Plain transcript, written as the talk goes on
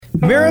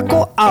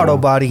Miracle Auto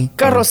Body,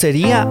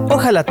 carrocería,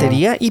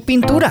 hojalatería y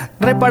pintura.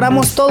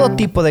 Reparamos todo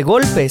tipo de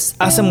golpes,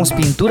 hacemos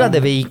pintura de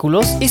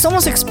vehículos y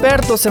somos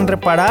expertos en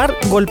reparar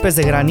golpes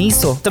de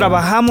granizo.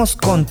 Trabajamos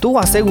con tu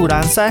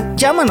aseguranza.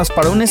 Llámanos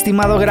para un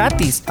estimado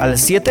gratis al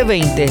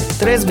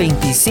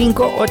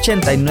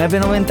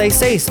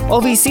 720-325-8996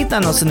 o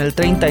visítanos en el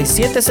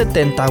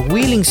 3770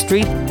 Wheeling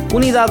Street,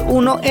 Unidad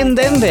 1 en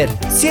Denver.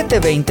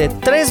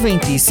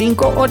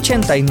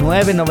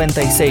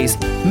 720-325-8996.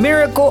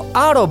 Miracle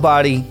Auto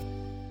Body.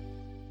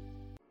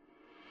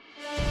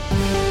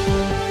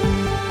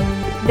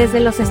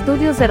 Desde los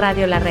estudios de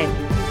Radio La Red,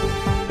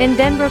 en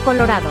Denver,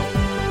 Colorado.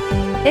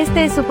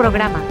 Este es su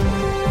programa,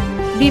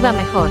 Viva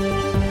Mejor,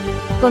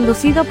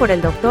 conducido por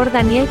el Dr.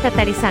 Daniel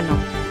Catarizano,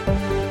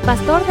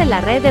 pastor de la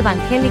Red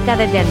Evangélica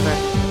de Denver.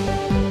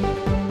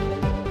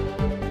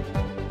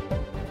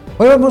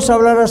 Hoy vamos a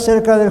hablar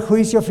acerca del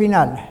juicio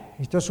final.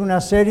 Esto es una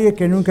serie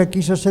que nunca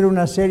quiso ser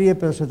una serie,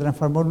 pero se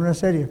transformó en una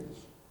serie,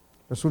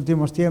 los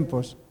últimos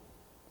tiempos.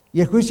 Y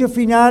el juicio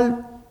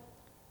final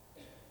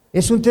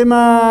es un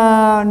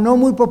tema no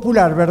muy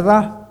popular,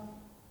 ¿verdad?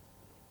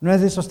 No es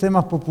de esos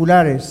temas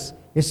populares.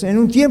 Es en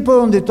un tiempo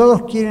donde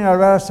todos quieren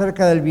hablar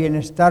acerca del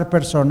bienestar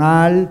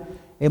personal,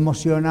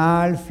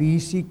 emocional,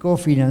 físico,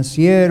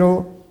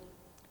 financiero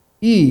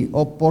y,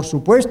 por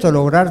supuesto,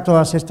 lograr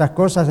todas estas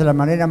cosas de la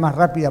manera más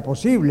rápida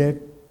posible.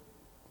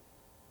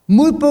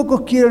 Muy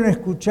pocos quieren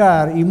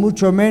escuchar y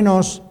mucho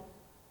menos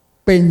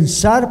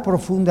pensar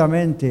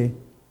profundamente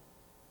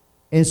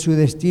en su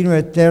destino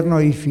eterno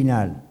y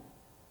final.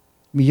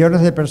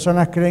 Millones de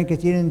personas creen que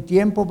tienen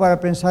tiempo para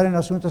pensar en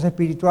asuntos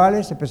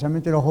espirituales,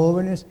 especialmente los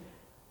jóvenes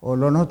o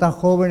los no tan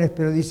jóvenes,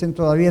 pero dicen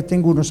todavía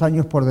tengo unos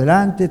años por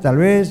delante, tal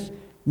vez,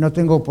 no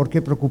tengo por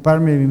qué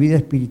preocuparme de mi vida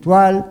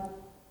espiritual.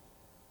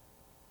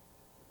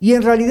 Y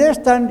en realidad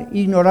están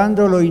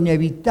ignorando lo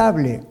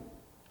inevitable.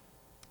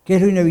 ¿Qué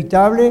es lo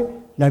inevitable?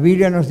 La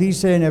Biblia nos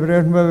dice en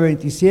Hebreos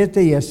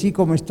 9:27, y así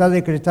como está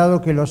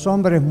decretado que los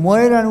hombres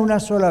mueran una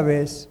sola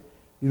vez,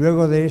 y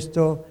luego de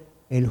esto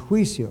el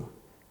juicio.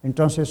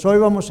 Entonces hoy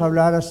vamos a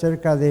hablar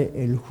acerca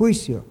del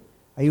juicio.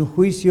 Hay un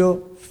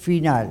juicio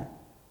final.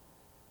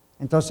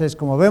 Entonces,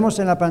 como vemos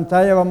en la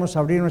pantalla, vamos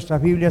a abrir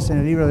nuestras Biblias en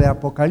el libro de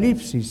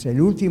Apocalipsis,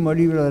 el último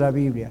libro de la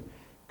Biblia,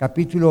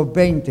 capítulo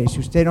 20. Si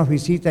usted nos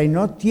visita y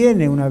no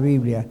tiene una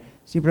Biblia,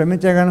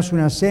 simplemente háganos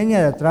una seña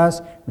de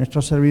atrás.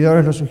 Nuestros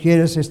servidores, los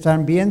sugieres,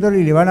 están viéndolo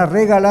y le van a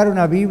regalar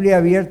una Biblia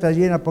abierta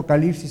allí en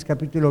Apocalipsis,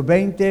 capítulo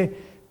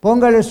 20.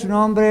 Póngale su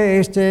nombre,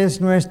 este es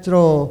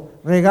nuestro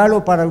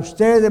regalo para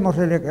usted. Hemos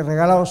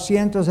regalado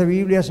cientos de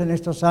Biblias en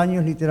estos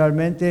años,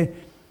 literalmente,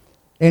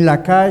 en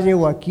la calle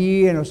o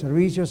aquí, en los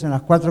servicios, en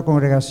las 4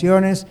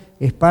 congregaciones.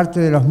 Es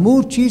parte de las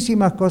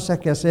muchísimas cosas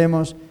que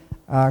hacemos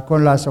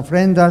con las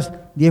ofrendas,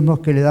 diezmos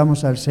que le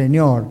damos al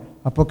Señor.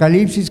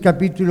 Apocalipsis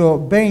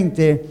capítulo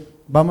 20,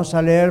 vamos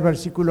a leer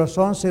versículos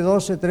 11,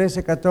 12,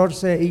 13,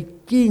 14 y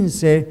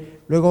 15.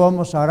 Luego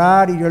vamos a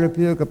orar y yo le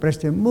pido que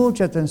presten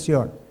mucha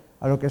atención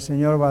a lo que el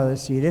Señor va a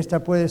decir.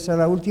 Esta puede ser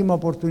la última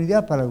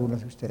oportunidad para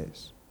algunos de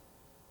ustedes.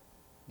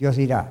 Dios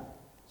dirá.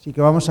 Así que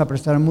vamos a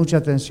prestar mucha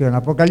atención.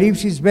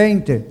 Apocalipsis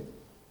 20,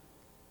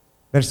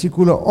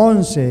 versículo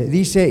 11,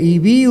 dice: y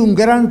vi un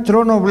gran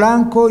trono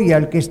blanco y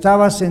al que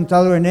estaba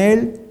sentado en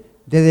él,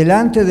 de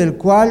delante del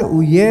cual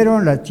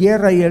huyeron la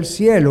tierra y el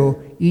cielo,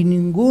 y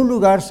ningún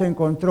lugar se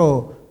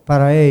encontró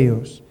para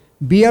ellos.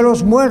 Vi a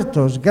los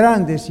muertos,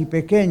 grandes y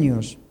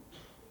pequeños,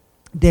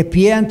 de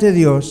pie ante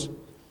Dios,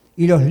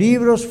 y los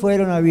libros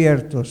fueron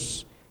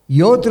abiertos,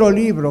 y otro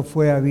libro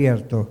fue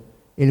abierto,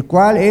 el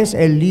cual es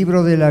el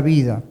libro de la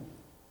vida.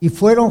 Y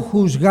fueron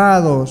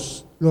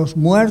juzgados los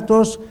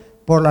muertos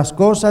por las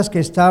cosas que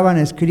estaban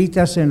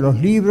escritas en los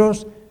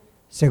libros,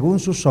 según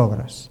sus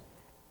obras.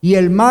 Y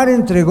el mar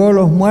entregó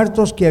los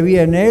muertos que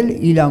había en él,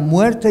 y la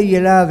muerte y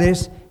el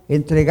Hades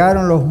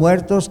entregaron los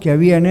muertos que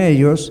había en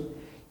ellos,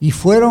 y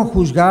fueron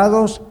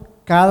juzgados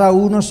cada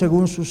uno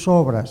según sus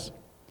obras.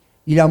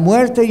 Y la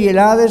muerte y el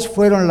Hades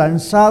fueron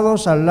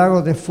lanzados al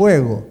lago de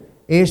fuego.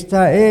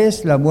 Esta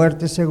es la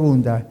muerte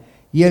segunda.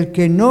 Y el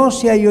que no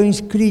se halló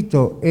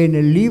inscrito en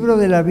el libro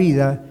de la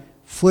vida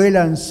fue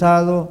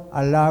lanzado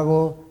al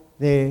lago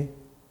de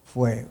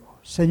fuego.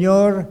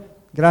 Señor,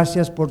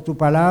 gracias por tu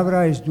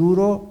palabra. Es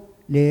duro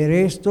leer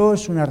esto,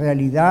 es una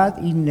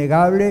realidad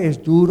innegable,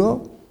 es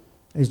duro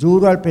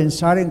al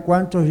pensar en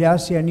cuántos ya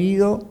se han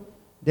ido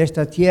de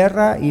esta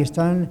tierra y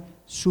están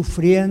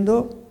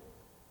sufriendo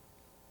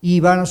y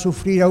van a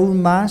sufrir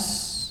aún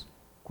más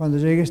cuando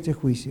llegue este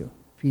juicio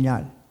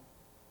final.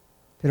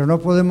 Pero no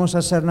podemos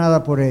hacer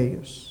nada por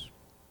ellos,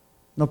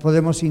 no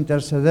podemos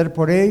interceder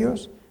por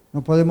ellos,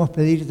 no podemos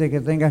pedirte que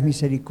tengas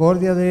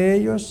misericordia de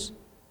ellos.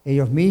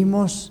 Ellos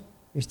mismos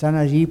están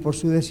allí por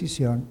su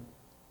decisión.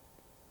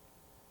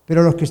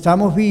 Pero los que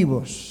estamos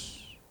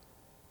vivos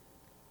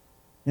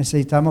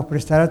necesitamos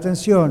prestar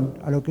atención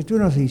a lo que tú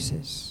nos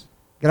dices.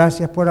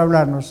 Gracias por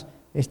hablarnos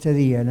este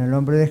día. En el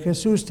nombre de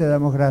Jesús te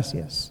damos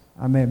gracias.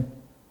 Amén.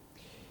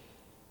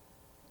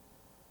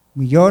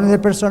 Millones de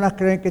personas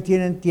creen que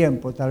tienen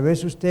tiempo. Tal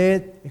vez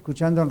usted,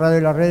 escuchando en Radio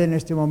La Red en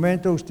este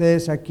momento,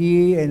 ustedes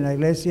aquí en la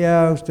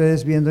iglesia,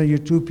 ustedes viendo en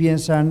YouTube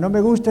piensan, no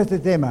me gusta este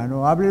tema,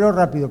 no, háblelo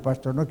rápido,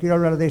 pastor, no quiero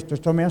hablar de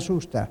esto me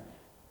asusta.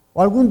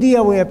 O algún día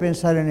voy a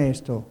pensar en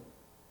esto.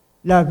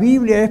 La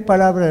Biblia es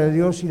palabra de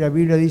Dios y la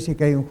Biblia dice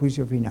que hay un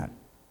juicio final.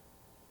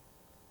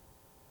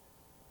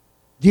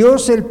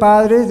 Dios el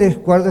Padre, de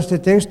acuerdo a este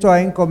texto,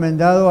 ha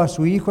encomendado a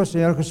su Hijo, el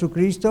Señor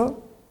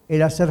Jesucristo,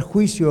 el hacer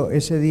juicio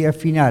ese día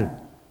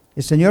final.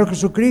 El Señor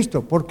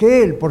Jesucristo, ¿por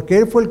qué Él? Porque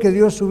Él fue el que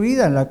dio su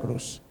vida en la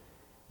cruz.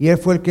 Y Él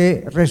fue el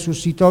que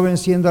resucitó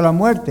venciendo la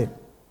muerte.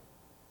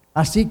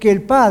 Así que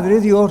el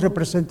Padre, Dios,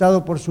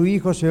 representado por su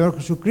Hijo, el Señor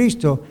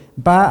Jesucristo,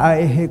 va a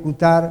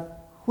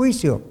ejecutar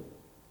juicio.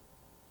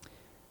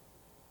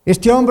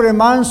 Este hombre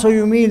manso y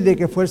humilde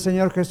que fue el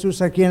Señor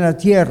Jesús aquí en la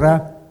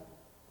tierra,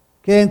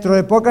 que dentro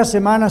de pocas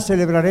semanas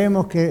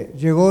celebraremos que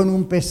llegó en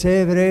un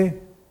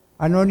pesebre,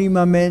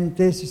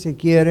 anónimamente, si se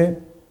quiere,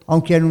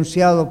 aunque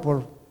anunciado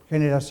por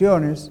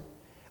generaciones,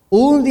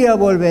 un día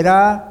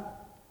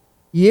volverá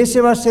y ese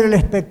va a ser el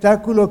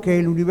espectáculo que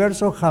el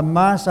universo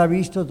jamás ha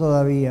visto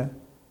todavía.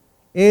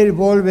 Él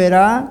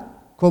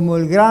volverá como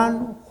el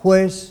gran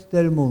juez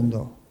del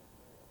mundo,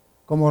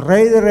 como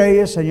Rey de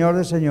Reyes, Señor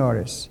de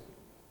Señores.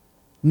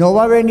 No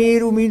va a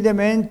venir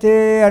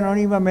humildemente,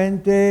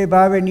 anónimamente,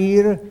 va a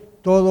venir,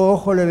 todo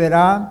ojo le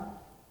verá.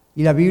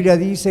 Y la Biblia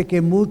dice que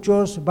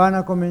muchos van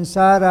a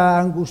comenzar a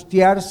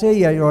angustiarse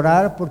y a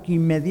llorar porque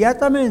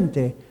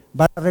inmediatamente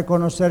van a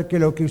reconocer que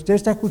lo que usted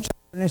está escuchando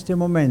en este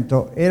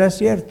momento era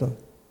cierto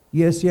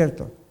y es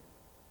cierto.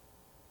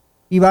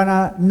 Y van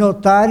a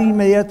notar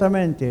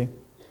inmediatamente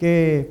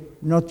que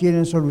no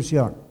tienen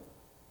solución.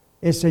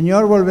 El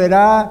Señor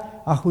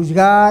volverá a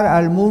juzgar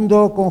al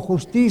mundo con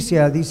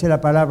justicia, dice la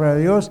palabra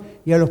de Dios,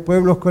 y a los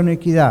pueblos con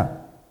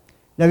equidad.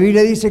 La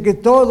Biblia dice que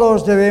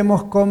todos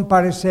debemos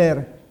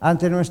comparecer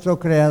ante nuestro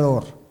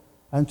Creador,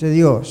 ante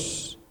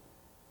Dios.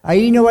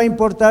 Ahí no va a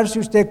importar si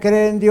usted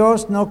cree en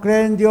Dios, no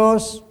cree en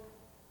Dios.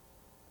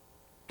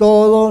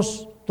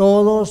 Todos,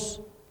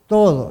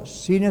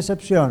 sin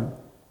excepción,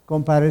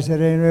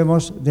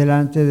 compareceremos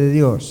delante de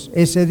Dios.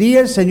 Ese día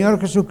el Señor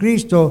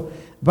Jesucristo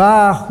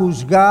va a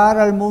juzgar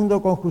al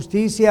mundo con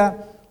justicia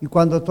y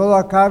cuando todo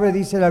acabe,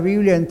 dice la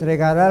Biblia,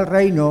 entregará el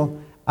reino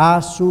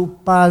a su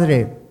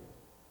Padre.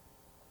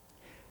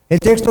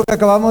 El texto que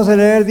acabamos de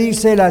leer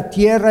dice, la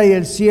tierra y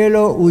el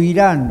cielo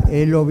huirán.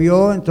 Él lo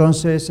vio,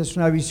 entonces es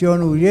una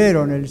visión,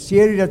 huyeron. El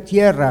cielo y la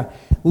tierra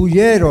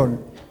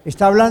huyeron.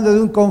 Está hablando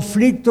de un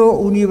conflicto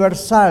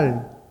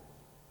universal,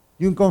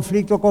 de un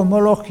conflicto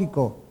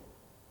cosmológico.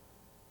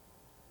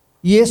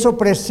 Y eso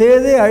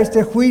precede a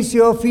este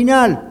juicio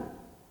final,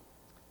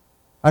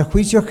 al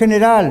juicio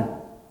general.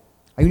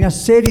 Hay una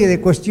serie de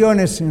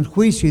cuestiones en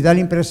juicio y da la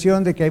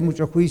impresión de que hay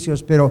muchos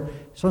juicios, pero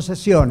son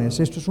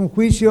sesiones. Esto es un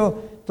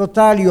juicio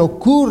total y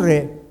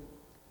ocurre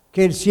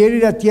que el cielo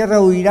y la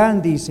tierra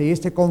huirán, dice, y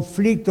este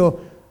conflicto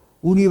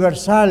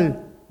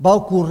universal va a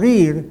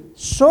ocurrir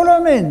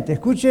solamente,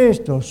 escuche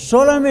esto,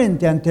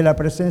 solamente ante la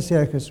presencia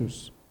de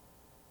Jesús.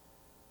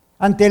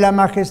 Ante la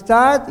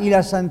majestad y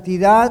la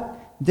santidad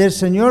del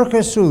Señor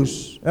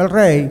Jesús, el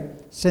Rey,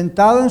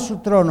 sentado en su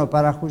trono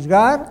para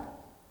juzgar,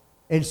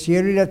 el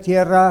cielo y la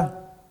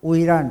tierra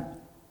huirán.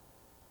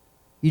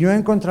 Y no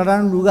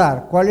encontrarán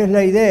lugar. ¿Cuál es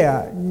la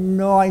idea?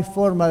 No hay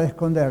forma de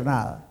esconder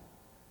nada.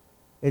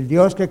 El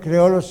Dios que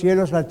creó los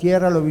cielos, la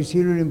tierra, lo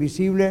visible y lo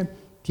invisible,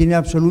 tiene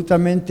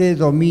absolutamente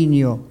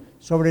dominio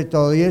sobre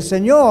todo. Y el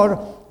Señor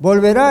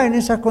volverá en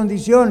esas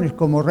condiciones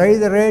como Rey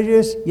de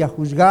Reyes y a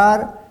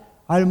juzgar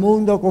al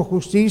mundo con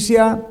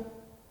justicia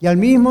y al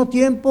mismo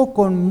tiempo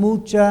con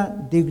mucha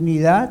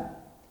dignidad.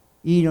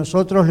 Y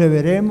nosotros le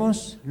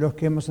veremos, los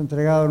que hemos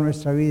entregado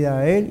nuestra vida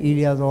a Él, y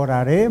le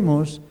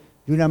adoraremos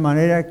de una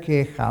manera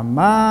que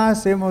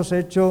jamás hemos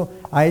hecho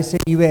a ese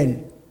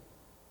nivel.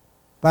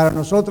 Para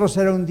nosotros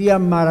será un día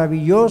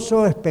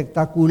maravilloso,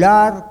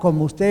 espectacular,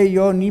 como usted y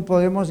yo ni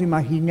podemos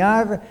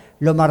imaginar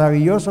lo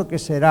maravilloso que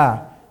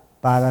será.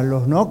 Para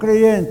los no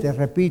creyentes,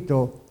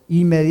 repito,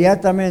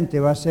 inmediatamente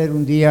va a ser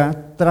un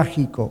día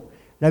trágico.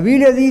 La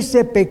Biblia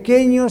dice,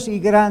 pequeños y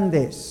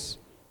grandes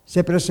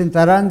se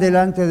presentarán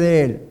delante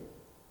de Él.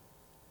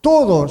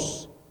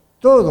 Todos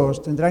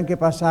tendrán que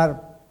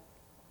pasar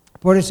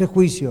por ese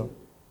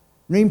juicio.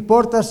 No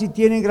importa si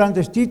tienen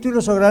grandes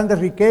títulos o grandes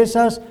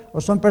riquezas, o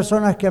son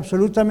personas que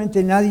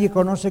absolutamente nadie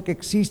conoce que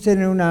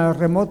existen en una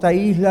remota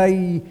isla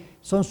y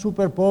son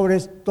súper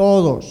pobres,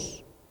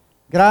 todos.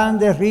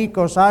 Grandes,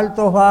 ricos,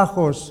 altos,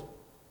 bajos,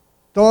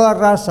 toda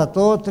raza,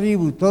 toda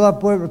tribu, todo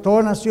pueblo,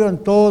 toda nación,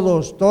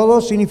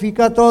 todos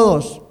significa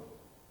todos.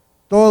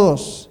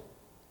 Todos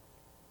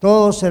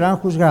serán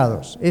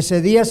juzgados. Ese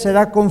día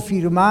será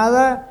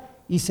confirmada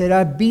y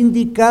será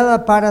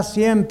vindicada para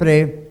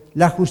siempre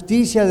la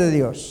justicia de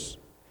Dios,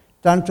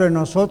 tanto en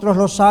nosotros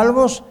los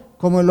salvos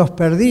como en los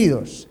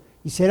perdidos.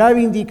 Y será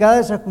vindicada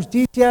esa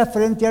justicia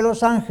frente a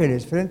los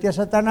ángeles, frente a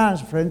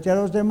Satanás, frente a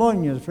los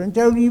demonios,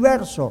 frente al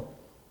universo.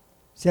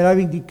 Será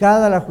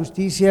vindicada la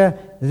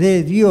justicia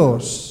de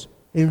Dios.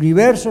 El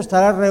universo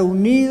estará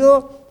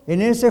reunido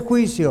en ese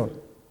juicio.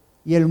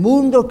 Y el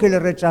mundo que le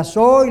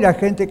rechazó y la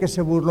gente que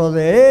se burló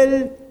de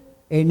él,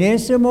 en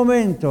ese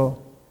momento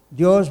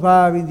Dios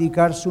va a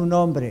vindicar su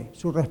nombre,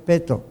 su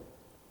respeto.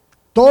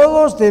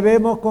 Todos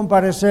debemos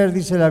comparecer,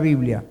 dice la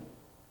Biblia.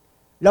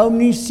 La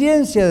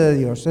omnisciencia de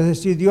Dios, es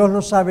decir, Dios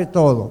lo sabe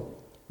todo,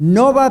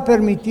 no va a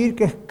permitir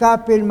que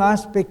escape el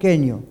más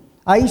pequeño.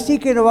 Ahí sí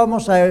que no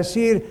vamos a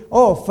decir,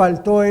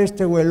 faltó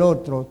este o el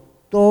otro.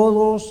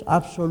 Todos,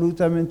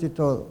 absolutamente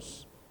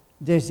todos.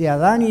 Desde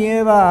Adán y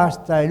Eva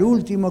hasta el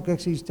último que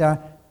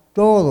exista,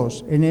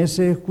 todos en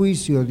ese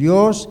juicio.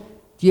 Dios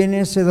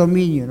tiene ese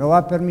dominio, no va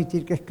a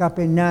permitir que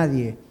escape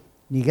nadie,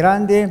 ni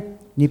grande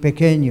ni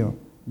pequeño,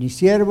 ni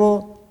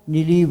siervo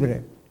ni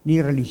libre,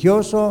 ni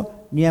religioso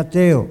ni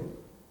ateo.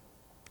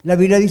 La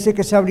Biblia dice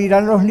que se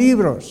abrirán los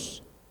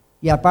libros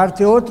y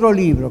aparte otro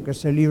libro que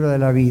es el libro de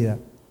la vida.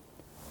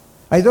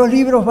 Hay dos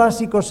libros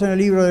básicos en el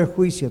libro del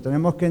juicio,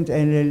 tenemos que en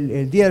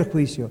el día del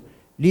juicio.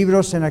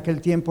 Libros en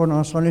aquel tiempo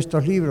no son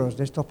estos libros,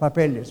 de estos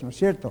papeles, ¿no es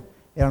cierto?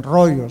 Eran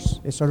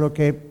rollos, eso es lo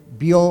que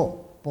vio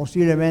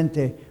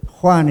posiblemente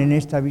Juan en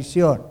esta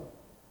visión.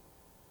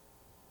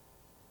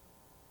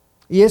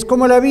 Y es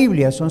como la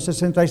Biblia, son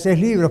 66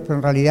 libros, pero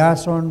en realidad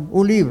son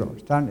un libro,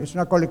 es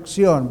una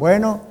colección.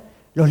 Bueno,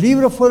 los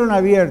libros fueron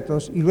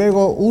abiertos y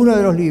luego uno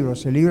de los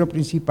libros, el libro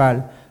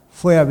principal,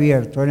 fue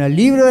abierto. En el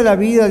libro de la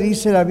vida,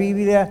 dice la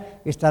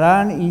Biblia,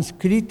 estarán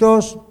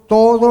inscritos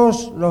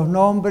todos los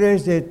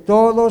nombres de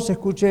todos,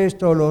 escuche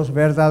esto, los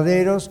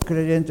verdaderos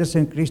creyentes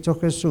en Cristo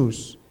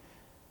Jesús.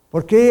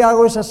 ¿Por qué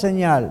hago esa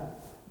señal?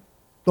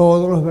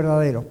 Todos los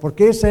verdaderos. ¿Por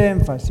qué ese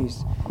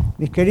énfasis?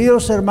 Mis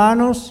queridos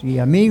hermanos y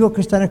amigos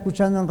que están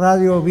escuchando en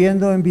radio o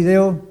viendo en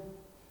video,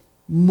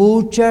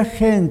 mucha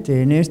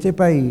gente en este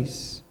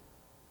país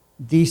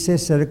dice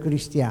ser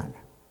cristiana.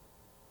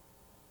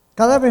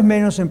 Cada vez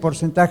menos en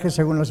porcentaje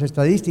según las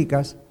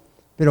estadísticas,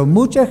 pero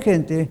mucha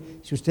gente,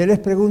 si usted les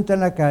pregunta en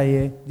la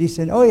calle,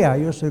 dicen,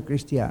 yo soy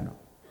cristiano.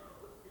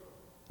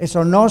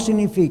 Eso no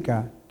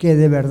significa que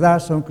de verdad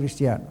son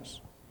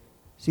cristianos.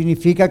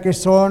 Significa que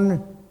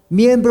son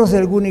miembros de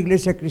alguna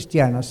iglesia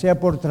cristiana, sea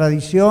por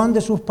tradición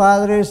de sus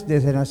padres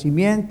desde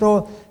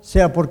nacimiento,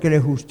 sea porque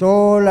les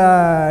gustó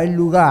el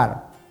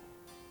lugar,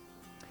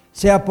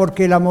 sea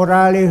porque la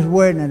moral es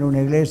buena en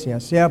una iglesia,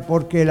 sea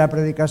porque la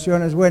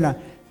predicación es buena.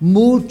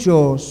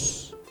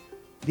 Muchos,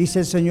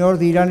 dice el Señor,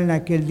 dirán en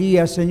aquel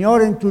día,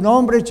 Señor, en tu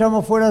nombre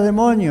echamos fuera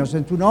demonios,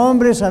 en tu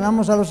nombre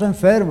sanamos a los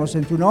enfermos,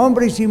 en tu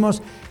nombre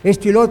hicimos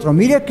esto y lo otro.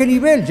 Mire a qué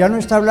nivel, ya no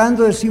está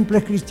hablando de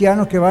simples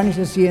cristianos que van y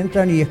se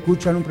sientan y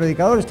escuchan un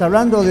predicador, está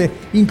hablando de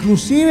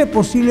inclusive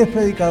posibles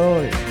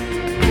predicadores.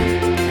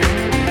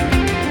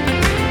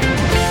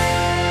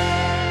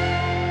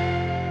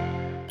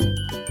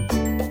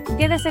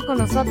 Quédese con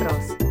nosotros.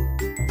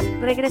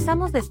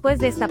 Regresamos después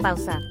de esta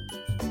pausa.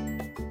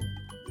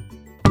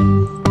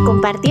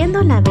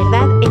 Compartiendo la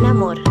verdad en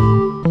amor.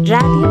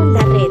 Radio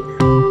La Red.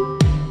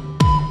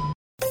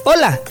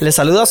 Hola, les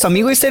saluda a su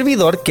amigo y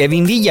servidor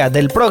Kevin Villa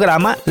del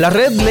programa La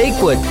Red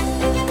Lakewood.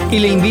 Y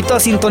le invito a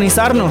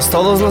sintonizarnos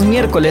todos los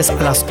miércoles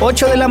a las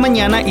 8 de la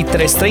mañana y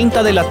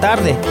 3:30 de la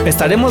tarde.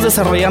 Estaremos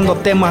desarrollando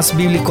temas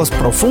bíblicos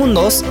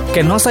profundos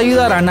que nos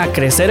ayudarán a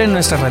crecer en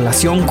nuestra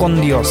relación con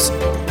Dios.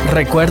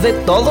 Recuerde,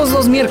 todos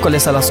los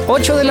miércoles a las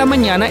 8 de la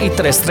mañana y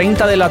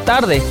 3:30 de la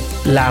tarde,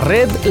 La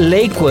Red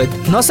Lakewood.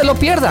 No se lo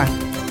pierda.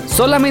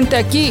 Solamente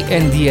aquí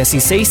en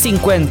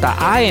 1650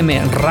 AM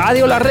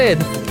Radio La Red,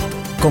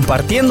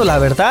 compartiendo la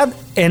verdad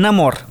en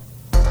amor.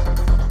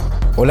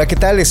 Hola, ¿qué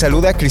tal? Les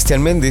saluda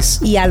Cristian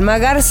Méndez y Alma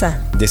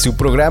Garza de su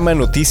programa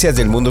Noticias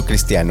del Mundo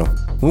Cristiano,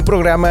 un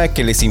programa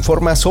que les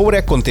informa sobre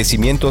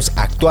acontecimientos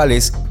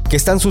actuales que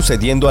están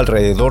sucediendo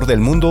alrededor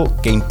del mundo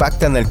que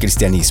impactan al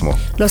cristianismo.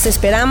 Los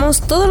esperamos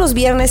todos los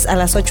viernes a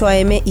las 8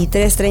 a.m. y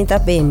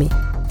 3:30 p.m.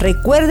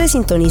 Recuerde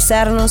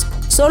sintonizarnos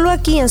solo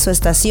aquí en su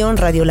estación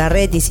Radio La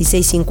Red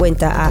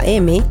 1650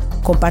 AM,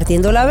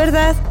 compartiendo la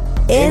verdad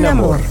en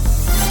amor.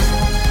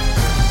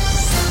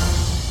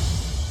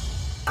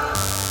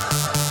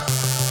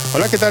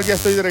 Hola, ¿qué tal? Ya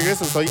estoy de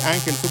regreso. Soy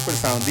Ángel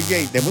Supersound,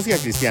 DJ de música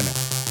cristiana.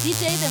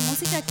 ¿DJ de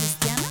música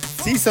cristiana?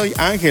 Sí, soy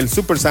Ángel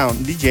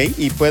Supersound, DJ,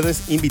 y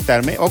puedes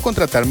invitarme o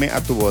contratarme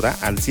a tu boda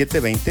al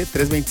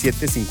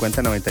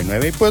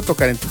 720-327-5099 y puedo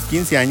tocar en tus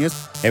 15 años,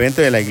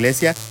 evento de la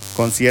iglesia,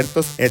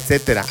 conciertos,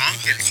 etc.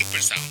 Ángel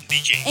Supersound,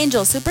 DJ.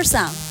 Angel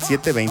Supersound.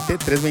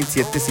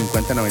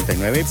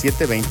 720-327-5099,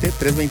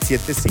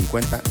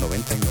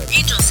 720-327-5099.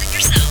 Angel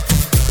Supersound.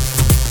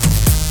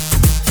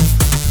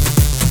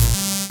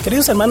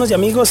 Queridos hermanos y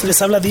amigos,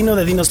 les habla Dino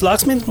de Dino's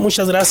Locksmith.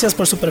 Muchas gracias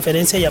por su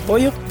preferencia y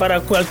apoyo.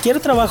 Para cualquier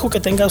trabajo que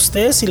tenga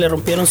usted, si le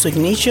rompieron su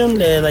ignition,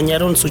 le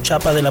dañaron su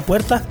chapa de la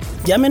puerta,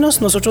 llámenos,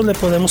 nosotros le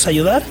podemos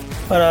ayudar.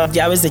 Para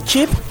llaves de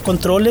chip,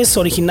 controles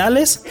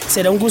originales,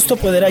 será un gusto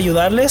poder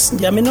ayudarles.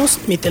 Llámenos,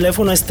 mi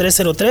teléfono es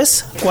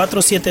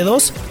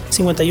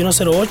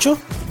 303-472-5108.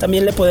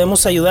 También le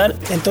podemos ayudar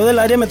en toda el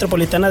área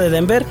metropolitana de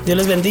Denver. Dios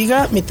les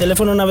bendiga. Mi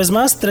teléfono una vez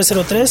más,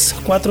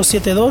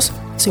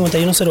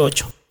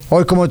 303-472-5108.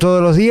 Hoy, como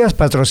todos los días,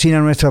 patrocina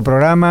nuestro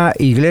programa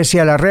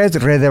Iglesia La Red,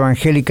 Red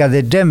Evangélica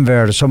de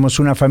Denver. Somos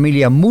una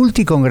familia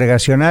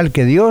multicongregacional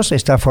que Dios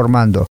está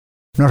formando.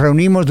 Nos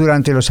reunimos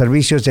durante los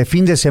servicios de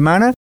fin de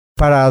semana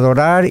para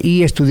adorar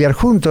y estudiar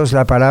juntos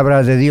la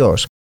palabra de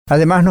Dios.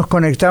 Además, nos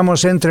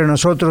conectamos entre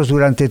nosotros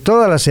durante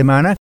toda la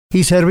semana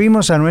y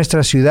servimos a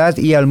nuestra ciudad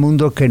y al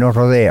mundo que nos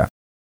rodea.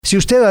 Si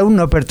usted aún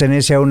no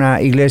pertenece a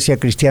una iglesia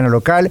cristiana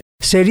local,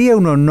 sería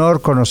un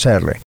honor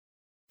conocerle.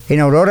 En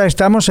Aurora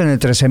estamos en el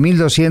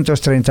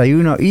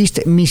 13231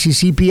 East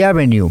Mississippi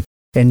Avenue.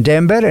 En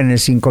Denver, en el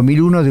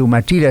 5001 de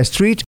Umatilla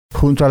Street,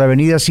 junto a la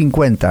Avenida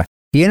 50.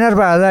 Y en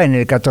Arvada, en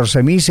el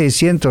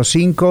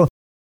 14605,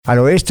 al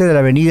oeste de la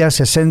Avenida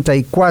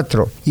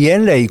 64. Y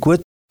en Lakewood,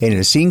 en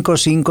el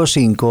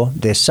 555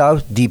 de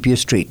South Deepview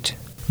Street.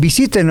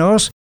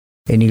 Visítenos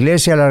en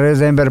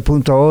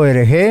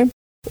iglesialareddenver.org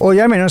o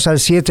llámenos al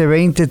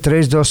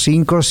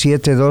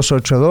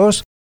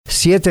 720-325-7282,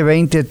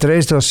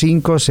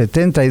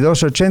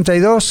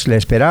 720-325-7282. Le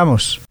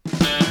esperamos.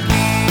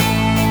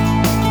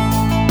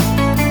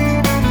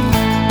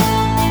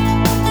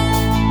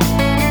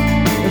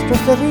 Esto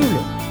es terrible.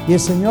 Y el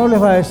Señor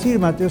les va a decir,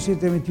 Mateo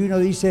 7:21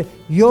 dice,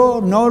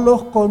 yo no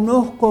los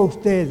conozco a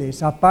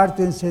ustedes,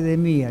 apártense de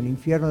mí, al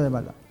infierno de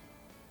maldad.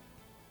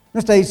 No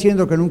está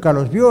diciendo que nunca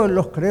los vio, Él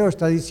los creó,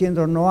 está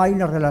diciendo no hay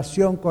una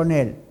relación con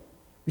Él.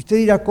 Usted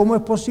dirá, ¿cómo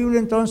es posible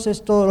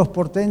entonces todos los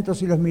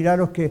portentos y los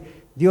milagros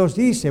que Dios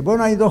dice?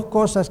 Bueno, hay dos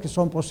cosas que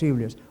son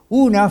posibles.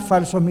 Una,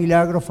 falsos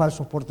milagros,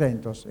 falsos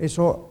portentos.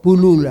 Eso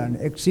pululan,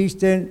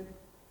 existen,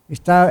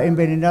 está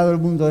envenenado el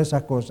mundo de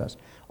esas cosas.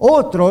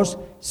 Otros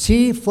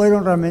sí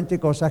fueron realmente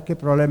cosas que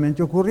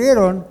probablemente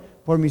ocurrieron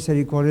por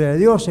misericordia de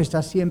Dios.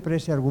 Está siempre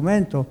ese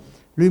argumento.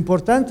 Lo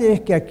importante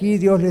es que aquí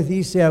Dios les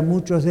dice a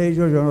muchos de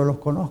ellos, yo no los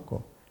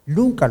conozco,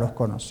 nunca los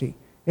conocí.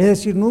 Es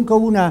decir, nunca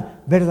hubo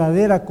una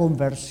verdadera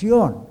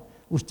conversión.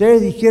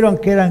 Ustedes dijeron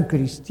que eran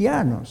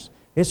cristianos.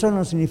 Eso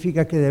no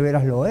significa que de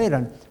veras lo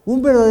eran.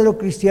 Un verdadero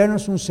cristiano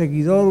es un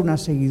seguidor, una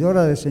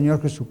seguidora del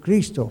Señor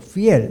Jesucristo,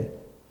 fiel.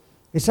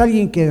 Es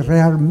alguien que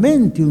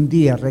realmente un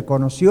día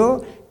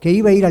reconoció que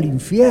iba a ir al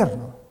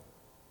infierno.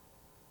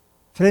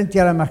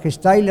 Frente a la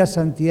majestad y la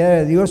santidad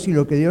de Dios y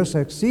lo que Dios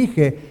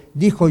exige,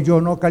 dijo,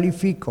 yo no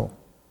califico.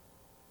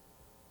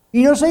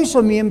 Y no se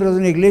hizo miembro de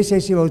una iglesia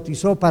y se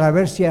bautizó para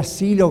ver si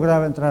así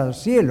lograba entrar al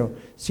cielo,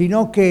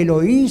 sino que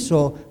lo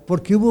hizo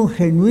porque hubo un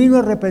genuino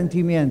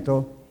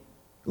arrepentimiento,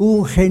 hubo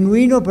un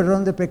genuino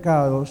perdón de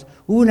pecados,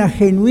 hubo una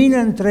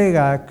genuina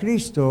entrega a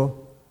Cristo,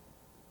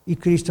 y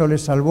Cristo le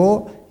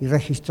salvó y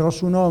registró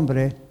su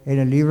nombre en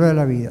el libro de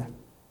la vida.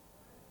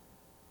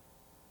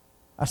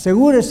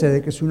 Asegúrese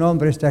de que su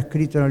nombre está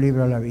escrito en el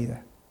libro de la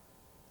vida.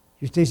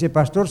 Y usted dice,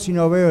 pastor, si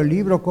no veo el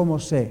libro, ¿cómo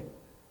sé?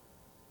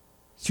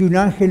 Si un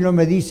ángel no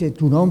me dice,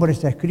 tu nombre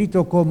está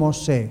escrito, ¿cómo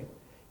sé?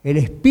 El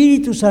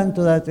Espíritu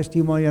Santo da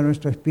testimonio a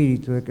nuestro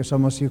espíritu de que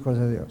somos hijos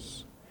de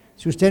Dios.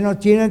 Si usted no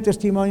tiene el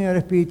testimonio del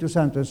Espíritu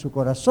Santo en su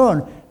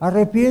corazón,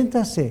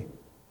 arrepiéntase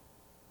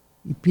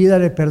y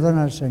pídale perdón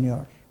al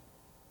Señor.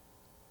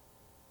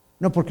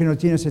 No porque no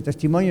tiene ese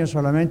testimonio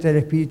solamente del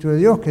Espíritu de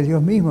Dios, que es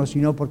Dios mismo,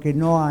 sino porque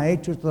no ha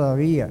hecho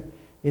todavía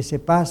ese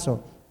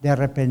paso de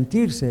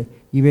arrepentirse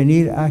y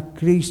venir a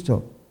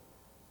Cristo.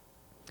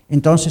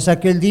 Entonces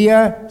aquel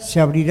día se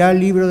abrirá el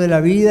libro de la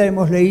vida,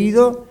 hemos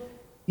leído,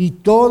 y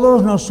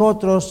todos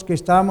nosotros que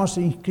estamos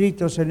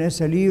inscritos en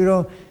ese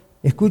libro,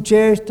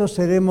 escuche esto,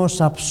 seremos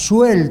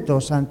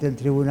absueltos ante el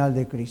tribunal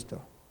de Cristo.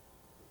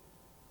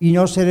 Y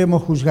no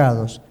seremos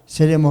juzgados,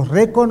 seremos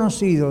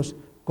reconocidos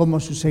como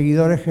sus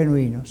seguidores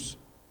genuinos.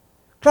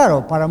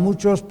 Claro, para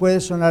muchos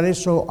puede sonar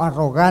eso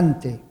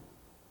arrogante.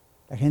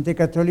 La gente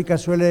católica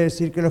suele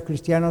decir que los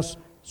cristianos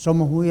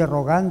somos muy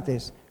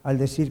arrogantes al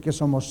decir que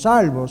somos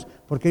salvos,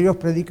 porque ellos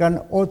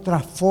predican otra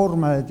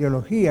forma de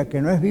teología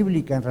que no es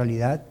bíblica en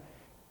realidad,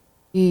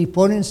 y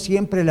ponen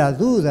siempre la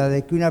duda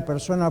de que una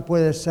persona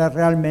puede ser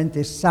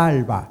realmente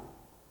salva.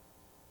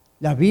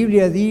 La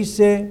Biblia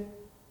dice,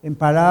 en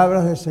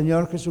palabras del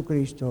Señor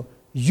Jesucristo,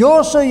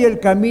 yo soy el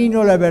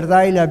camino, la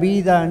verdad y la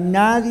vida,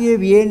 nadie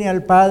viene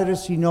al Padre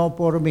sino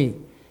por mí.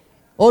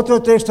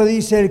 Otro texto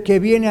dice, el que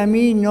viene a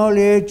mí no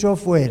le echo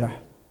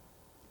fuera.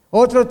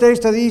 Otro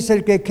texto dice,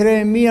 el que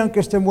cree en mí, aunque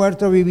esté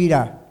muerto,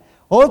 vivirá.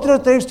 Otro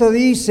texto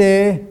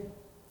dice,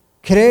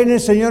 cree en el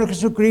Señor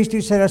Jesucristo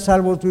y serás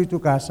salvo tú y tu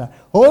casa.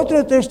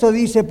 Otro texto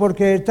dice,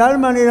 porque de tal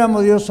manera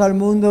amó Dios al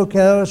mundo que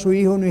ha dado a su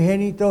Hijo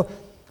unigénito,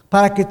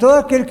 para que todo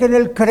aquel que en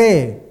Él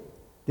cree,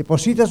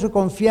 deposita su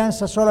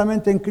confianza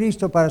solamente en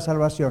Cristo para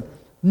salvación,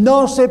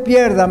 no se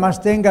pierda,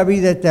 mas tenga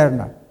vida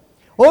eterna.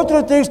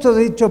 Otro texto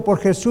dicho por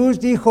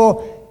Jesús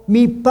dijo,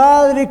 mi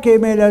Padre que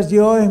me las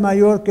dio es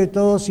mayor que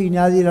todos y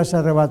nadie las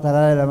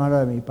arrebatará de la mano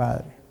de mi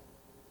Padre.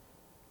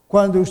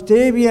 Cuando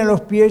usted viene a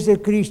los pies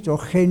de Cristo,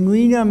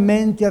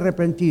 genuinamente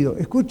arrepentido,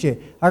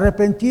 escuche,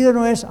 arrepentido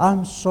no es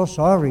I'm so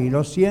sorry,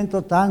 lo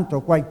siento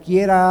tanto,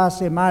 cualquiera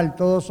hace mal,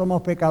 todos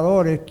somos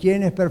pecadores,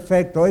 ¿quién es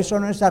perfecto? Eso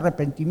no es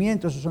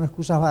arrepentimiento, eso son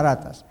excusas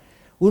baratas.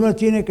 Uno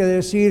tiene que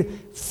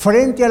decir,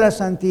 frente a la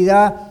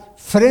santidad,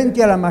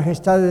 frente a la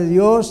majestad de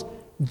Dios,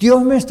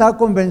 Dios me está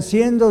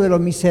convenciendo de lo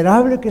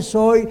miserable que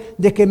soy,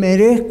 de que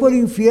merezco el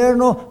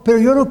infierno, pero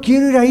yo no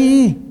quiero ir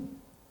ahí.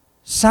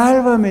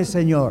 Sálvame,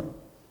 Señor.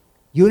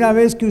 Y una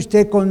vez que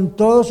usted con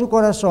todo su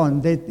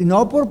corazón,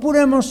 no por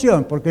pura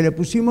emoción, porque le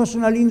pusimos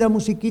una linda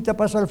musiquita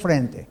paso al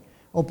frente,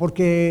 o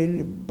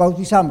porque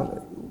bautizamos,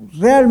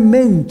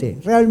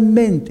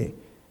 realmente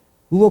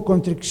hubo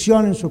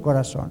contrición en su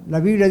corazón. La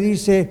Biblia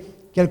dice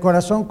que el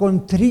corazón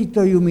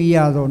contrito y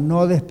humillado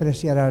no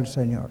despreciará al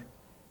Señor.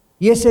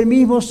 Y es el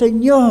mismo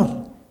Señor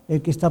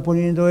el que está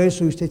poniendo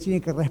eso y usted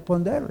tiene que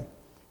responderle.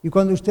 Y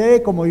cuando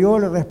usted, como yo,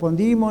 le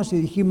respondimos y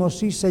dijimos,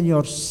 sí,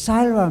 Señor,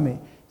 sálvame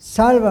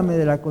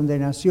de la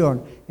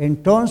condenación,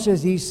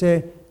 entonces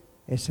dice,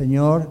 el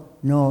Señor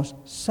nos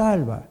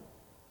salva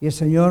y el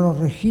Señor nos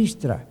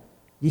registra.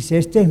 Dice,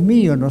 este es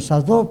mío, nos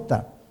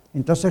adopta.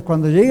 Entonces,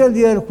 cuando llegue el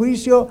día del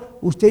juicio,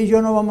 usted y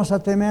yo no vamos a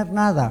temer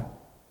nada.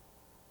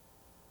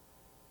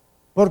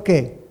 ¿Por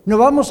qué? No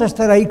vamos a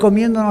estar ahí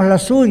comiéndonos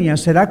las uñas.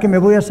 ¿Será que me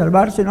voy a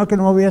salvar? ¿Será que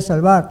no me voy a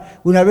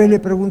salvar? Una vez le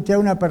pregunté a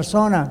una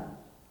persona,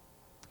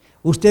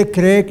 ¿usted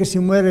cree que si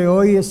muere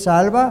hoy es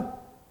salva?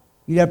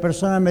 Y la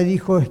persona me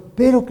dijo,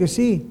 espero que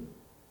sí.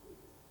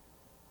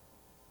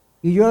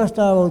 Y yo la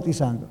estaba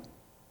bautizando.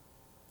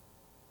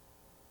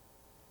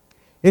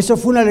 Eso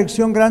fue una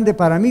lección grande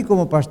para mí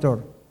como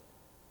pastor.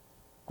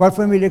 ¿Cuál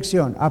fue mi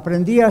lección?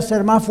 Aprendí a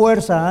hacer más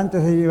fuerza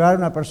antes de llevar a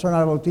una persona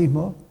al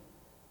bautismo,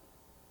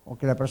 o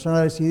que la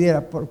persona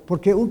decidiera,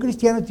 porque un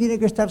cristiano tiene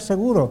que estar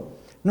seguro.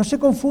 No se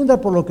confunda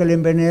por lo que le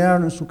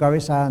envenenaron en su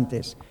cabeza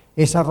antes.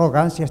 Es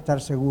arrogancia estar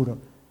seguro.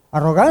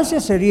 Arrogancia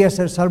sería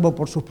ser salvo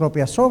por sus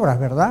propias obras,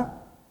 ¿verdad?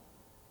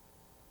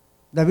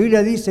 La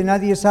Biblia dice,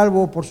 nadie es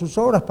salvo por sus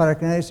obras para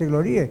que nadie se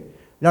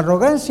gloríe. La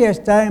arrogancia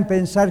está en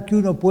pensar que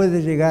uno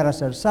puede llegar a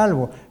ser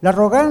salvo. La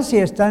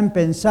arrogancia está en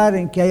pensar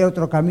en que hay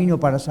otro camino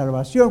para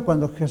salvación,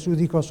 cuando Jesús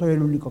dijo, soy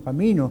el único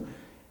camino.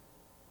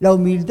 La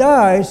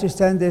humildad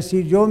está en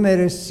decir, yo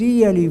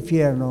merecía el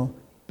infierno,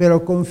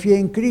 pero confié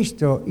en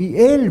Cristo y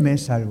Él me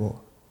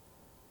salvó.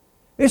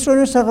 Eso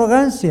no es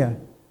arrogancia.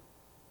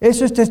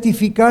 Eso es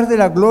testificar de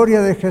la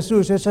gloria de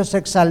Jesús. Eso es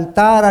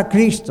exaltar a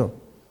Cristo.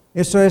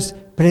 Eso es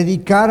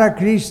predicar a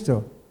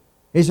Cristo.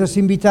 Eso es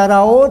invitar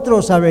a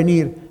otros a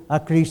venir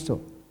a Cristo.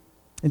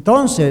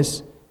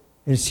 Entonces,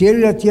 el cielo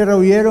y la tierra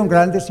huyeron,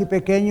 grandes y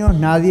pequeños,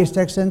 nadie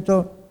está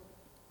exento.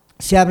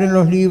 Se abren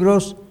los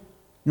libros,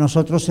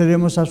 nosotros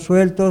seremos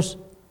absueltos,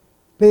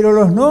 pero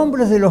los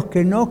nombres de los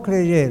que no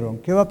creyeron,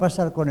 ¿qué va a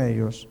pasar con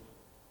ellos?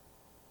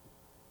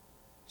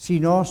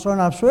 Si no son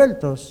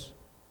absueltos,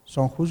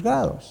 son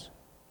juzgados.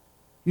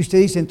 Y usted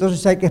dice,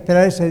 entonces hay que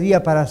esperar ese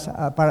día para...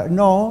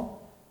 No,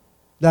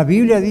 la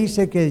Biblia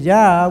dice que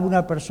ya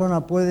una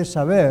persona puede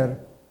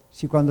saber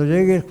si cuando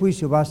llegue el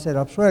juicio va a ser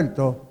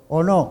absuelto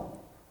o no.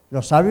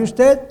 ¿Lo sabe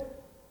usted?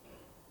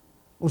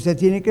 Usted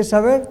tiene que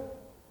saber.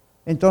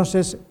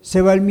 Entonces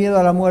se va el miedo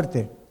a la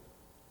muerte.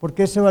 ¿Por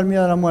qué se va el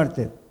miedo a la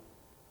muerte?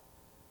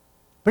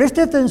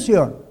 Preste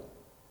atención.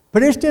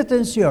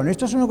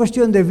 Esto es una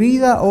cuestión de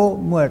vida o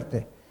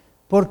muerte.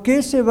 ¿Por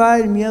qué se va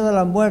el miedo a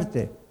la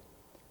muerte?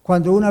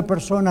 Cuando una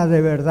persona de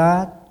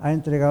verdad ha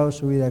entregado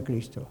su vida a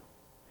Cristo.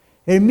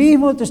 El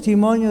mismo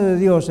testimonio de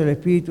Dios, el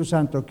Espíritu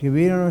Santo, que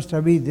vino a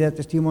nuestra vida y da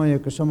testimonio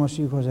de que somos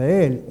hijos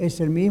de Él, es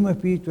el mismo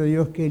Espíritu de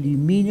Dios que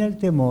elimina el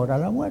temor a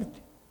la muerte.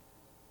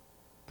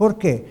 ¿Por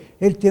qué?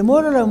 El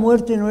temor a la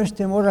muerte no es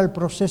temor al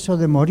proceso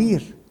de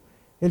morir.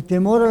 El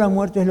temor a la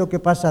muerte es lo que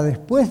pasa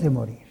después de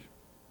morir.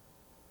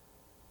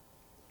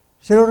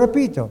 Se lo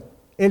repito,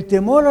 el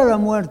temor a la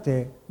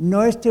muerte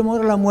no es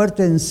temor a la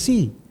muerte en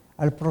sí,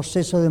 al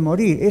proceso de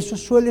morir. Eso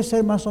suele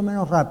ser más o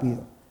menos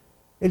rápido.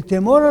 El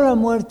temor a la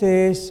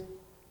muerte es,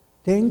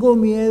 tengo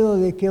miedo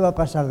de qué va a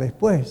pasar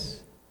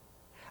después.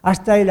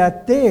 Hasta el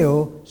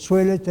ateo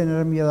suele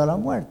tener miedo a la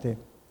muerte.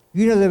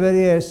 Y uno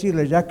debería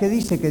decirle, ya que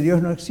dice que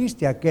Dios no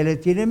existe, ¿a qué le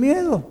tiene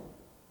miedo?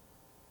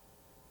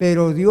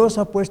 Pero Dios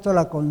ha puesto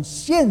la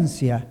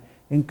conciencia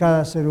en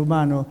cada ser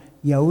humano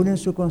y aún en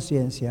su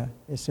conciencia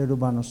el ser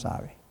humano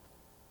sabe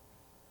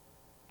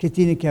que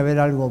tiene que haber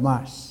algo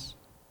más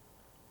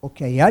o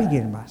que hay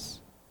alguien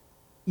más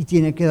y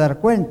tiene que dar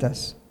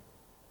cuentas.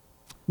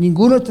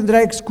 Ninguno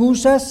tendrá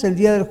excusas el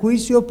día del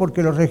juicio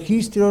porque los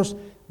registros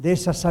de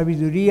esa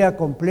sabiduría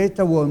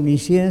completa u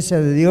omnisciencia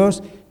de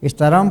Dios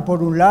estarán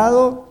por un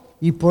lado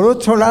y por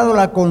otro lado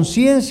la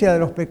conciencia de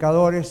los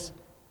pecadores,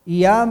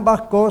 y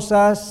ambas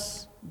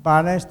cosas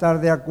van a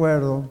estar de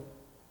acuerdo.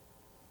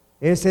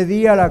 Ese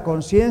día la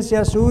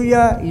conciencia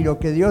suya y lo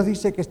que Dios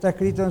dice que está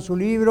escrito en su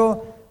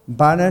libro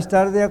van a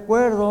estar de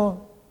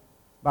acuerdo,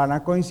 van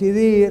a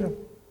coincidir.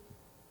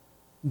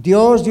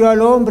 Dios dio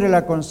al hombre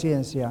la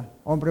conciencia,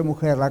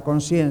 hombre-mujer, la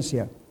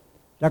conciencia.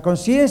 La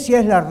conciencia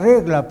es la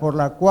regla por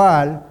la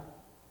cual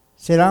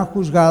serán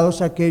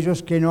juzgados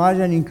aquellos que no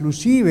hayan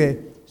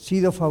inclusive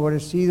sido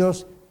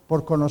favorecidos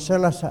por conocer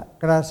las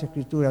Sagradas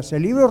Escrituras.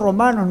 El libro de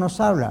Romanos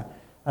nos habla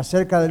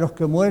acerca de los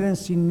que mueren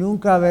sin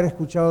nunca haber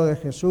escuchado de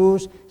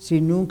Jesús,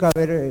 sin nunca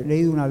haber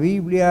leído una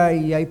Biblia,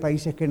 y hay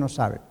países que no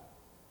saben.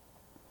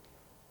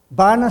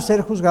 van a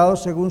ser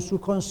juzgados según sus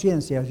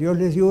conciencias. Dios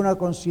les dio una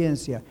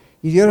conciencia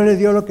y Dios les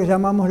dio lo que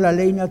llamamos la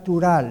ley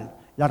natural,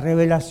 la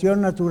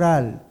revelación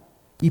natural.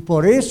 Y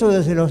por eso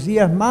desde los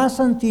días más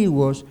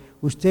antiguos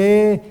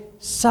usted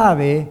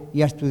sabe,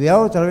 y ha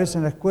estudiado otra vez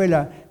en la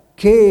escuela,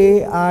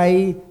 que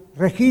hay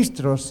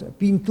registros,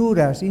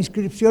 pinturas,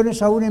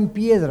 inscripciones aún en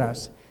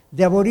piedras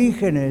de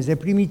aborígenes, de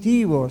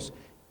primitivos,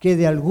 que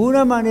de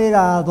alguna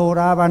manera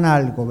adoraban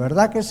algo,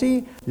 ¿verdad que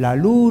sí? La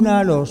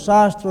luna, los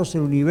astros,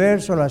 el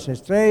universo, las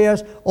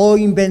estrellas, o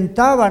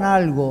inventaban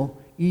algo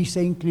y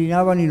se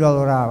inclinaban y lo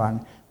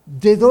adoraban.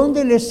 ¿De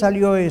dónde les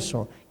salió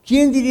eso?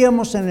 ¿Quién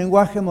diríamos en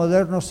lenguaje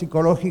moderno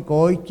psicológico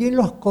hoy? ¿Quién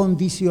los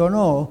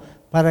condicionó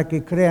para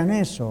que crean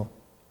eso?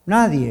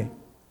 Nadie.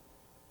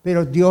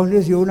 Pero Dios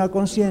les dio una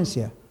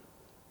conciencia.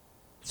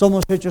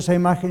 Somos hechos a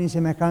imagen y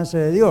semejanza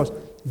de Dios.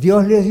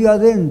 Dios les dio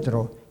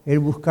adentro el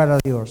buscar a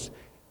Dios.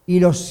 Y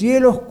los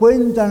cielos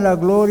cuentan la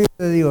gloria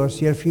de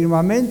Dios y el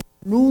firmamento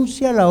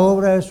anuncia la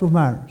obra de sus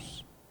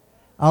manos.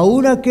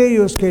 Aún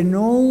aquellos que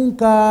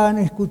nunca han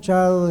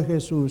escuchado de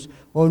Jesús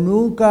o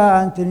nunca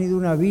han tenido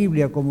una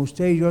Biblia, como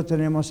usted y yo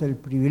tenemos el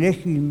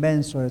privilegio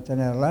inmenso de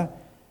tenerla,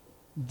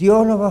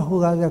 Dios los va a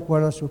juzgar de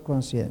acuerdo a sus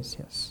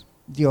conciencias.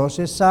 Dios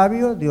es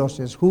sabio, Dios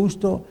es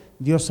justo,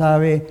 Dios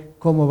sabe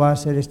cómo va a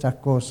hacer estas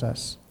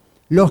cosas.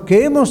 Los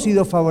que hemos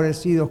sido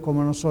favorecidos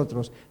como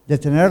nosotros de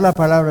tener la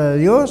palabra de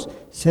Dios,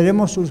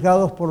 seremos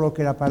juzgados por lo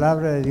que la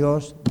palabra de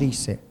Dios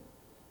dice.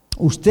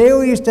 Usted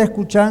hoy está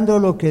escuchando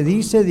lo que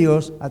dice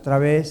Dios a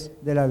través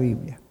de la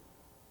Biblia.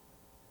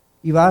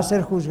 Y va a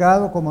ser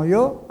juzgado como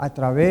yo a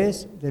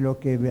través de lo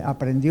que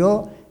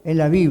aprendió en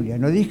la Biblia.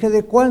 No dije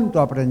de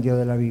cuánto aprendió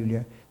de la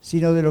Biblia,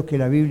 sino de lo que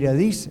la Biblia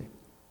dice.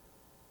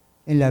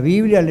 En la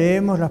Biblia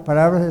leemos las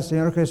palabras del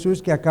Señor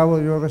Jesús que acabo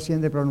yo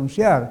recién de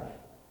pronunciar.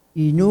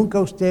 Y nunca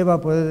usted va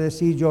a poder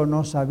decir, yo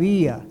no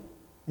sabía,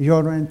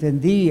 yo no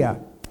entendía.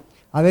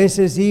 A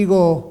veces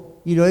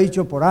digo, y lo he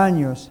dicho por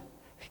años,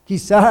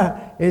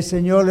 quizá el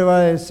Señor le va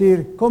a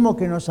decir, ¿cómo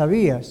que no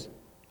sabías?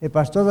 El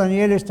pastor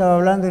Daniel estaba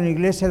hablando en la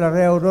iglesia de la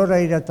Red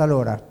Aurora y era tal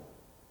hora.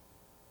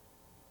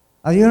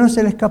 A Dios no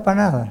se le escapa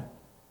nada,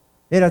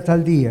 era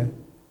tal día.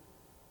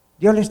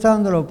 Dios le está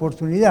dando la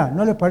oportunidad.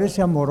 ¿No le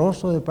parece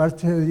amoroso de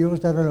parte de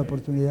Dios darle la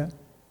oportunidad?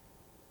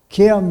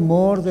 Qué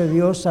amor de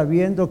Dios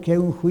sabiendo que hay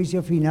un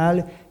juicio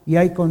final y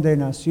hay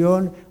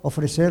condenación,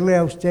 ofrecerle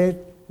a usted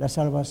la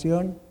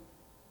salvación.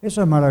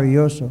 Eso es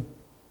maravilloso.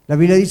 La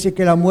Biblia dice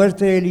que la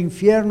muerte del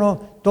infierno,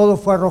 todo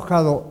fue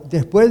arrojado.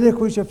 Después del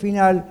juicio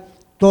final,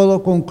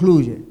 todo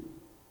concluye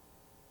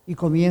y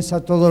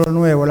comienza todo lo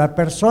nuevo. La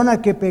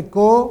persona que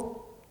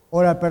pecó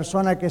o la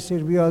persona que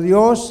sirvió a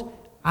Dios,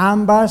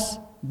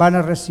 ambas van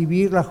a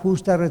recibir la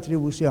justa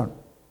retribución.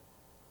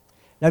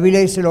 La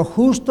Biblia dice los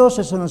justos,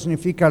 eso no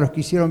significa los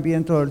que hicieron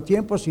bien todo el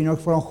tiempo, sino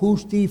que fueron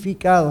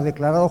justificados,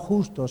 declarados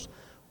justos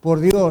por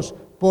Dios,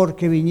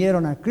 porque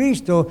vinieron a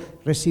Cristo,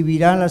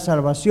 recibirán la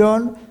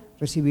salvación,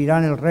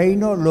 recibirán el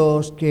reino.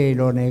 Los que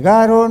lo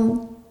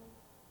negaron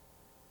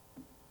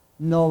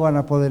no van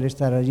a poder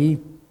estar allí,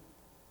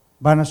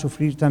 van a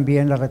sufrir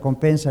también la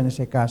recompensa en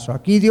ese caso.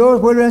 Aquí Dios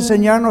vuelve a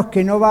enseñarnos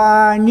que no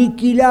va a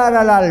aniquilar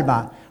al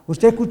alma.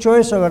 Usted escuchó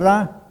eso,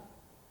 ¿verdad?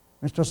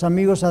 Nuestros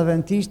amigos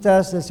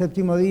adventistas del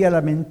séptimo día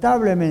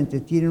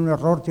lamentablemente tienen un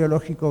error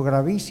teológico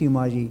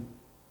gravísimo allí.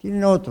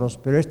 Tienen otros,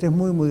 pero este es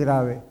muy, muy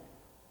grave.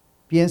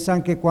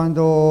 Piensan que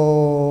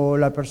cuando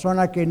la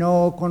persona que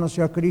no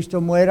conoció a Cristo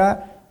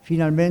muera,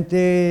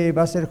 finalmente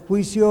va a ser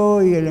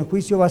juicio y el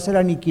juicio va a ser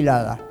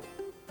aniquilada.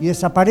 Y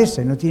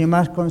desaparece, no tiene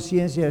más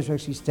conciencia de su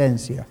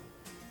existencia.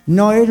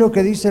 ¿No es lo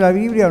que dice la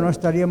Biblia o no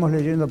estaríamos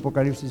leyendo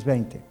Apocalipsis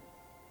 20?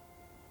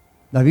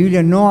 La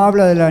Biblia no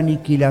habla de la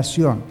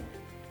aniquilación.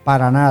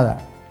 Para nada.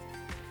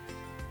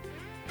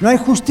 No hay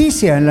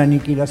justicia en la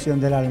aniquilación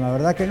del alma,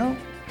 ¿verdad que no?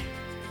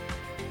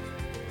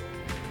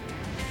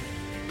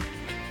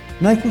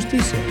 No hay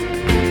justicia.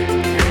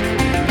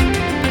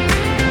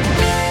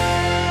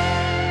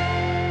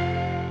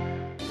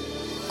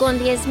 Con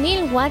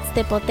 10.000 watts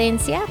de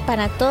potencia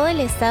para todo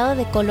el estado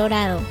de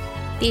Colorado.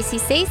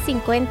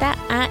 1650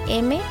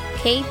 AM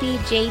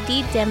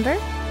KBJD Denver,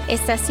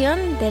 estación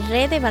de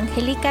Red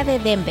Evangélica de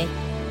Denver.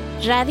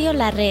 Radio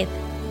La Red.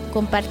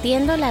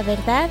 Compartiendo la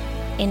verdad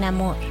en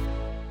amor.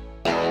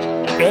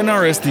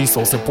 NRS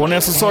Diesel se pone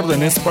a sus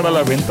órdenes para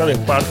la venta de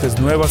partes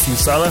nuevas y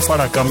usadas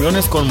para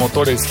camiones con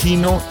motores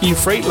Hino y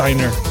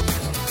Freightliner.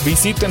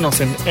 Visítenos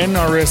en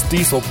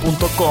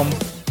nrsdiesel.com,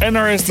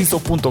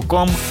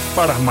 nrsdiesel.com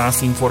para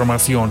más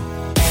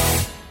información.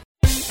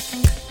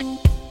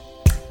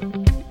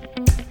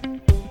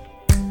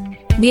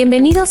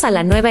 Bienvenidos a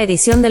la nueva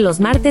edición de los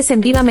martes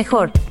en Viva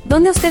Mejor,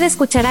 donde usted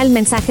escuchará el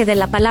mensaje de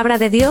la palabra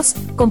de Dios,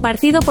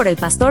 compartido por el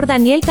pastor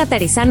Daniel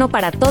Catarizano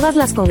para todas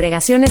las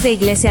congregaciones de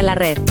Iglesia La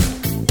Red.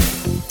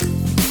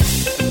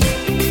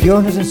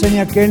 Dios nos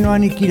enseña que Él no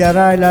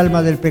aniquilará el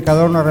alma del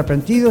pecador no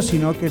arrepentido,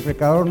 sino que el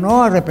pecador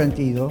no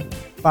arrepentido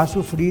va a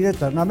sufrir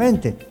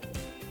eternamente.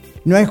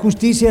 No hay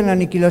justicia en la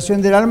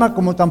aniquilación del alma,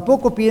 como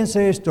tampoco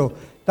piense esto,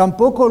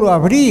 tampoco lo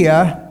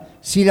habría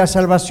si la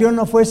salvación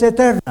no fuese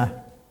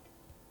eterna.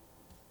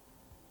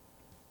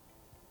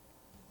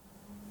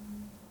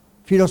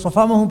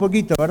 filosofamos un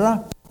poquito,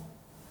 ¿verdad?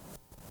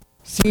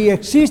 Si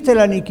existe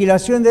la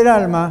aniquilación del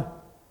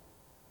alma,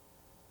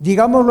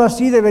 digámoslo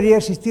así, debería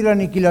existir la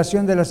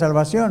aniquilación de la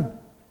salvación.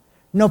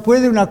 No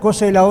puede una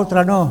cosa y la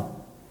otra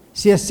no.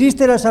 Si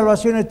existe la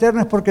salvación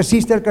eterna es porque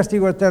existe el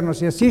castigo eterno.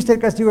 Si existe el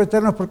castigo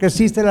eterno es porque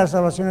existe la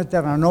salvación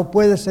eterna. No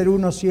puede ser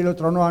uno si el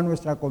otro no a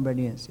nuestra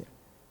conveniencia.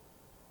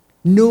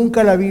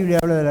 Nunca la Biblia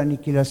habla de la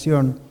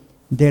aniquilación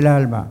del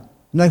alma.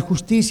 No hay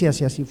justicia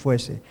si así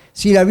fuese.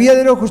 Si la vida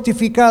de los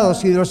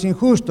justificados y de los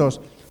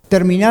injustos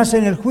terminase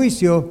en el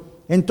juicio,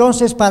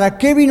 entonces ¿para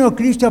qué vino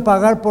Cristo a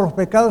pagar por los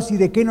pecados y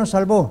de qué nos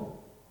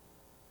salvó?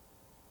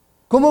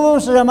 ¿Cómo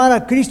vamos a llamar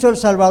a Cristo el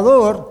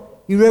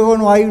Salvador y luego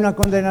no hay una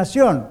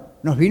condenación?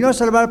 Nos vino a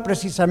salvar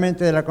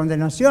precisamente de la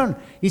condenación.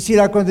 Y si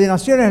la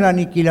condenación es la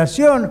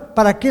aniquilación,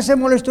 ¿para qué se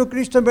molestó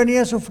Cristo en venir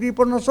a sufrir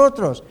por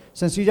nosotros?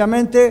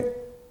 Sencillamente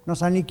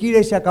nos aniquila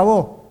y se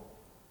acabó.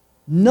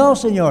 No,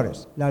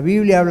 señores, la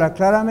Biblia habla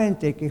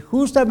claramente que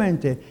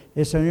justamente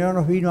el Señor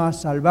nos vino a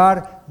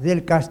salvar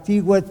del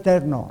castigo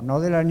eterno, no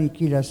de la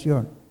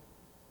aniquilación.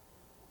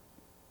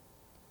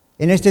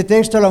 En este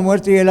texto la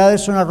muerte y el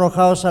Hades son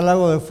arrojados al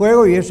lago de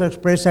fuego y eso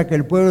expresa que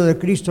el pueblo de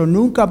Cristo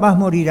nunca más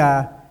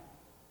morirá,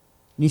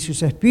 ni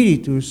sus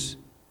espíritus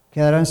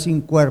quedarán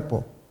sin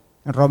cuerpo.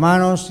 En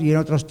Romanos y en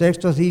otros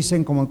textos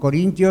dicen, como en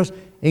Corintios,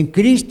 en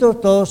Cristo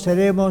todos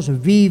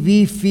seremos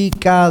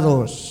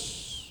vivificados.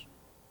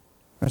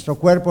 Nuestro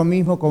cuerpo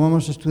mismo, como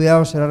hemos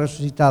estudiado, será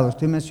resucitado.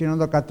 Estoy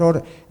mencionando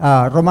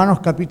Romanos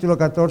capítulo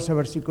 14,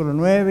 versículo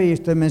 9, y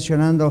estoy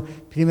mencionando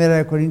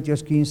 1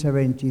 Corintios 15,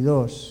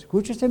 22.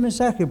 Escucha este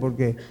mensaje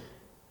porque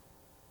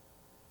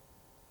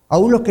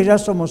aún los que ya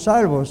somos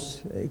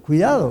salvos,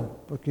 cuidado,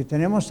 porque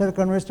tenemos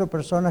cerca nuestro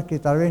personas que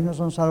tal vez no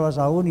son salvas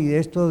aún y de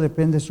esto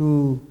depende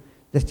su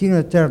destino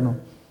eterno.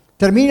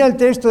 Termina el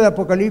texto de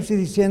Apocalipsis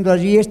diciendo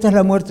allí, esta es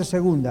la muerte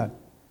segunda.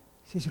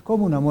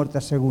 ¿Cómo una muerte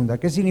segunda?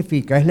 ¿Qué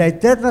significa? Es la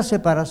eterna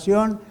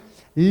separación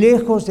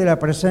lejos de la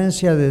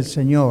presencia del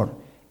Señor.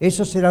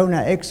 Eso será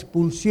una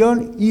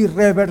expulsión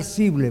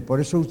irreversible,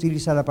 por eso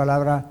utiliza la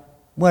palabra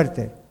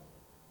muerte.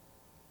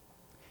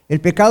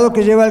 El pecado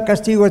que lleva al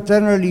castigo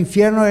eterno del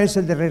infierno es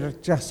el de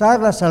rechazar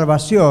la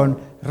salvación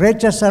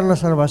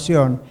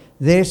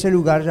de ese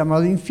lugar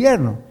llamado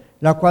infierno,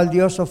 la cual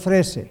Dios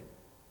ofrece,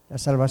 la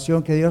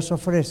salvación que Dios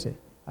ofrece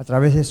a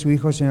través de su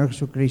Hijo, el Señor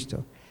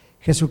Jesucristo.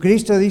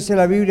 Jesucristo, dice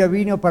la Biblia,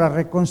 vino para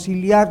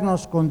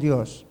reconciliarnos con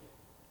Dios.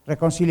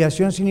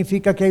 Reconciliación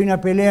significa que hay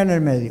una pelea en el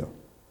medio.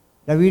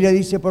 La Biblia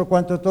dice, por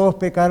cuanto todos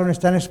pecaron,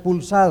 están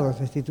expulsados,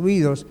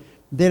 destituidos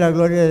de la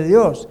gloria de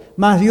Dios.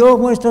 Mas Dios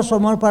muestra su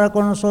amor para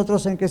con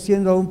nosotros en que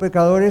siendo aún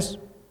pecadores,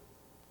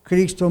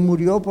 Cristo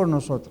murió por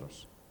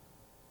nosotros.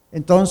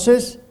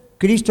 Entonces,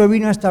 Cristo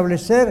vino a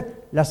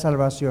establecer la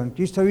salvación.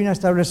 Cristo vino a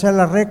establecer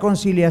la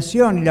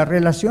reconciliación y la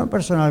relación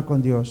personal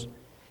con Dios.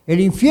 El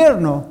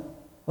infierno,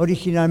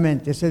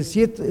 originalmente, es el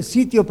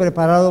sitio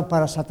preparado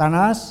para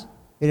Satanás,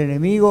 el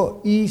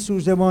enemigo y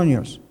sus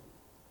demonios,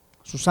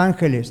 sus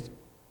ángeles,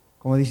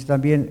 como dice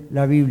también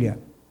la Biblia.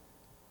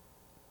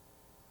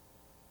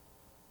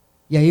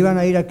 Y ahí van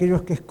a ir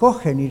aquellos que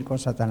escogen ir con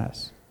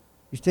Satanás.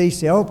 Y usted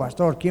dice, oh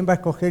pastor, ¿quién va a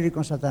escoger ir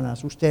con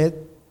Satanás? Usted.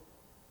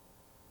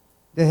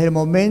 Desde el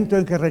momento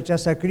en que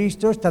rechaza a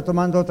Cristo, está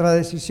tomando otra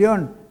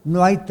decisión.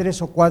 No hay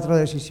 3 o 4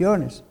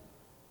 decisiones.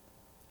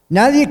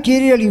 Nadie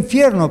quiere ir al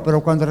infierno,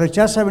 pero cuando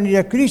rechaza venir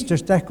a Cristo,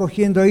 está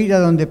escogiendo ir a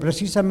donde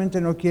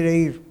precisamente no quiere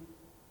ir.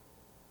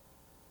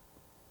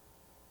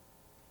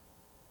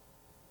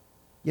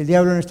 Y el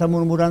diablo no está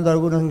murmurando a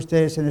algunos de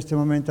ustedes en este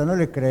momento, no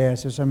le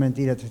creas, esa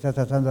mentira, te está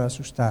tratando de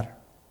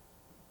asustar.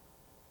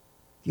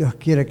 Dios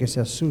quiere que se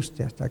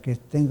asuste hasta que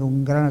tenga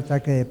un gran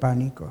ataque de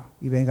pánico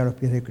y venga a los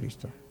pies de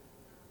Cristo.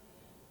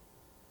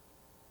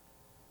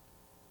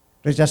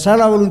 Rechazar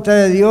la voluntad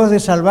de Dios de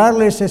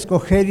salvarle es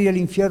escoger ir al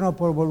infierno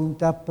por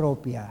voluntad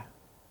propia.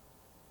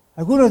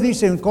 Algunos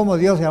dicen cómo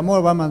Dios de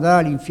amor va a mandar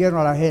al infierno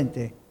a la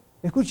gente.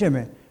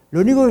 Escúcheme, lo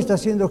único que está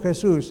haciendo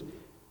Jesús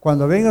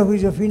cuando venga el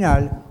juicio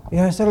final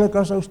es hacerle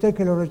caso a usted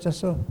que lo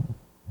rechazó.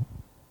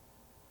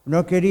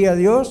 ¿No quería a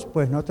Dios?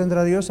 Pues no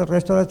tendrá Dios el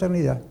resto de la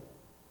eternidad.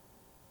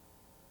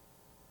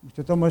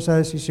 Usted tomó esa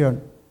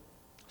decisión.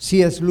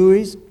 C.S.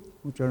 Lewis,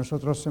 muchos de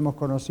nosotros hemos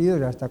conocido,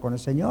 ya está con el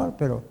Señor,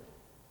 pero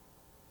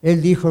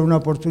él dijo en una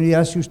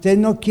oportunidad, si usted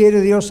no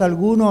quiere Dios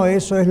alguno,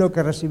 eso es lo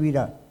que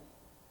recibirá.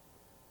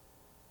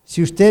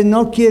 Si usted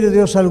no quiere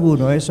Dios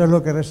alguno, eso es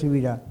lo que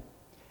recibirá.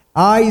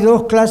 Hay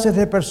 2 clases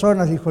de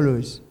personas, dijo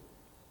Luis.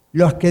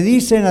 Los que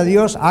dicen a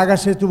Dios,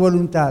 hágase tu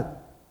voluntad.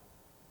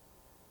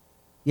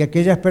 Y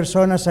aquellas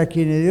personas a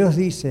quienes Dios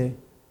dice,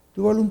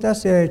 tu voluntad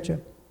sea hecha.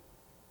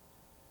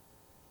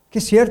 Que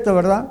es cierto,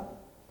 ¿verdad?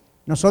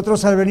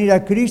 Nosotros al venir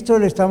a Cristo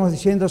le estamos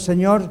diciendo,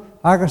 Señor,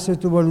 hágase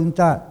tu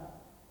voluntad.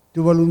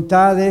 Tu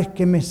voluntad es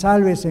que me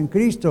salves en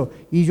Cristo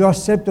y yo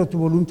acepto tu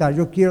voluntad,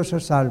 yo quiero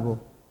ser salvo.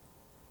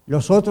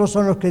 Los otros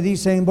son los que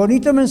dicen,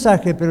 bonito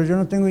mensaje, pero yo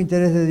no tengo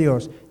interés de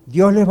Dios.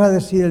 Dios les va a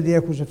decir el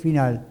día de juicio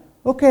final,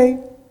 ok,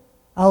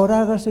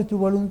 ahora hágase tu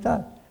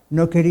voluntad.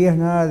 ¿No querías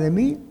nada de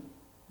mí?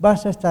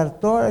 Vas a estar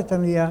toda la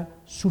eternidad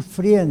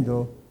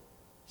sufriendo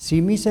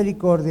sin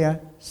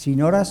misericordia,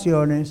 sin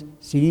oraciones,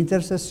 sin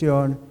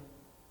intercesión,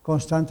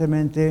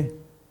 constantemente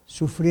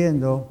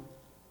sufriendo,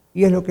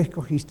 y es lo que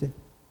escogiste.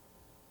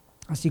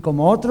 Así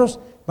como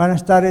otros van a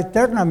estar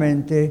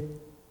eternamente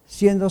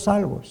siendo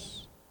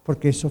salvos,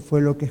 porque eso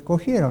fue lo que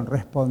escogieron,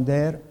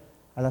 responder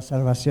a la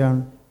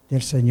salvación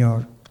del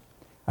Señor.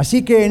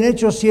 Así que en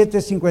Hechos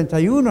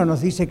 7:51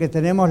 nos dice que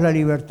tenemos la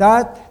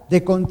libertad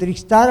de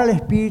contristar al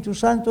Espíritu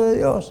Santo de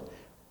Dios.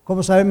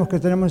 ¿Cómo sabemos que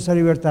tenemos esa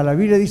libertad? La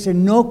Biblia dice,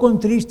 no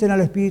contristen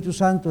al Espíritu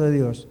Santo de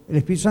Dios. El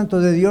Espíritu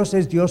Santo de Dios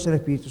es Dios el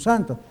Espíritu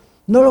Santo.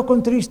 No lo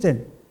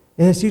contristen.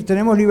 Es decir,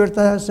 tenemos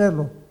libertad de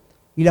hacerlo.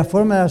 Y la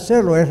forma de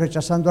hacerlo es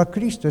rechazando a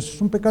Cristo. Eso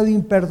es un pecado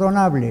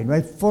imperdonable. No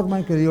hay forma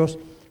en que Dios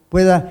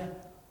pueda,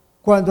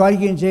 cuando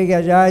alguien llegue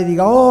allá y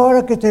diga, oh,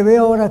 ahora que te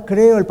veo, ahora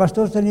creo, el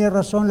pastor tenía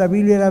razón, la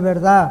Biblia era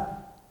verdad.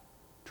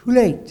 Too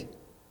late.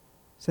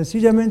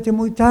 Sencillamente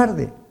muy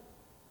tarde.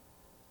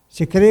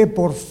 Se cree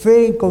por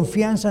fe y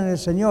confianza en el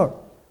Señor.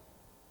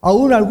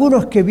 Aún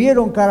algunos que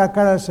vieron cara a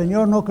cara al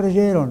Señor no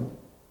creyeron.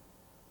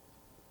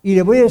 Y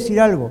le voy a decir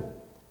algo.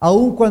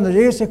 Aún cuando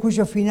llegue ese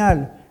juicio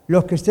final,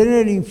 los que estén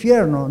en el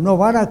infierno no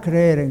van a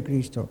creer en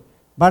Cristo.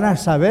 Van a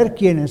saber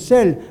quién es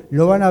Él,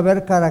 lo van a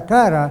ver cara a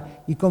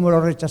cara, y como lo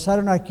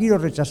rechazaron aquí, lo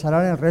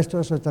rechazarán el resto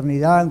de su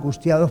eternidad,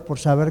 angustiados por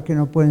saber que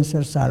no pueden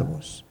ser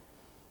salvos.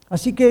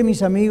 Así que,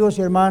 mis amigos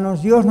y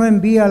hermanos, Dios no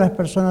envía a las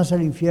personas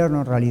al infierno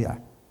en realidad.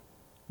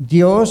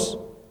 Dios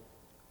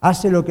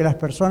hace lo que las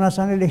personas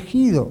han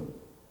elegido.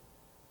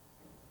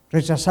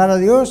 Rechazar a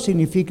Dios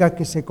significa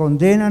que se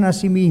condenan a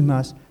sí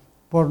mismas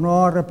por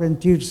no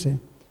arrepentirse.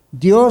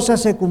 Dios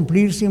hace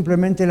cumplir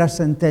simplemente la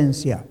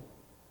sentencia.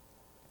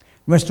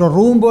 Nuestro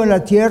rumbo en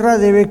la tierra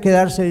debe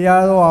quedar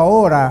sellado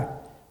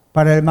ahora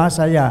para el más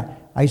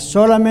allá. Hay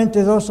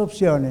solamente dos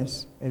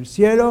opciones, el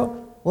cielo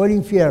o el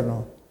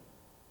infierno.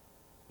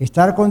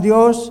 Estar con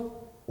Dios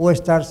o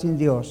estar sin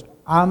Dios.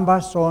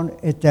 Ambas son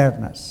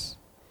eternas.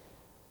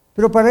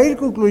 Pero para ir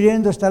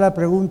concluyendo está la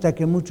pregunta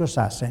que muchos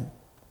hacen.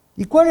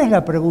 ¿Y cuál es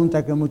la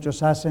pregunta que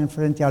muchos hacen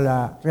frente a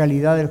la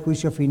realidad del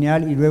juicio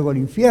final y luego el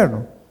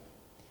infierno?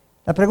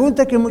 La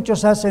pregunta que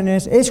muchos hacen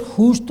 ¿es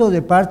justo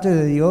de parte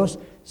de Dios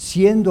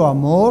siendo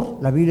amor?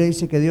 La Biblia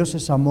dice que Dios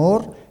es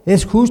amor.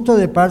 ¿Es justo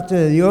de parte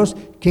de Dios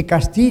que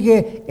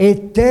castigue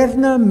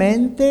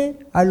eternamente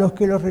a los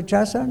que los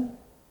rechazan?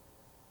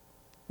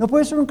 ¿No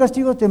puede ser un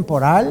castigo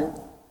temporal?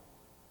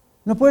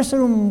 ¿No puede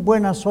ser un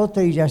buen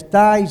azote y ya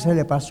está y se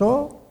le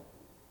pasó?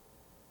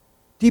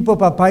 ¿Tipo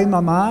papá y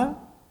mamá?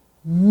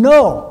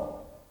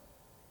 No,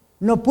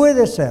 no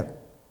puede ser.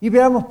 Y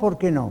veamos por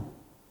qué no.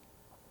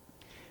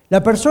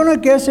 La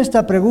persona que hace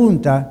esta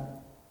pregunta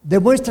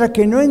demuestra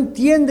que no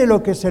entiende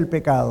lo que es el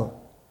pecado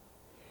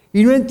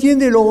y no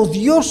entiende lo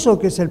odioso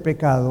que es el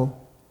pecado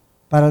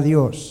para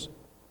Dios.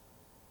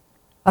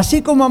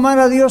 Así como amar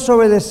a Dios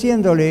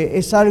obedeciéndole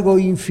es algo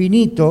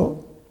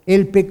infinito,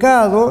 el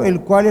pecado,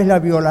 el cual es la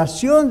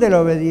violación de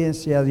la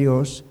obediencia a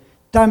Dios,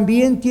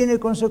 también tiene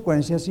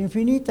consecuencias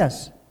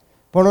infinitas.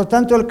 Por lo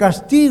tanto, el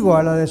castigo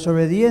a la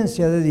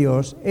desobediencia de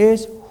Dios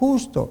es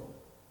justo.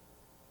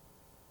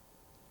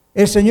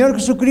 El Señor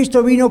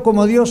Jesucristo vino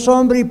como Dios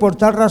hombre y por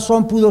tal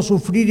razón pudo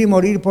sufrir y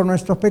morir por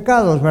nuestros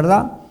pecados,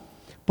 ¿verdad?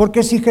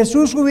 Porque si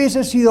Jesús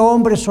hubiese sido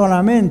hombre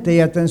solamente,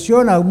 y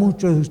atención a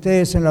muchos de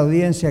ustedes en la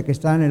audiencia que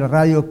están en la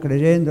radio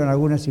creyendo en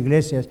algunas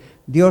iglesias,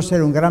 Dios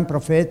era un gran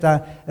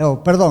profeta,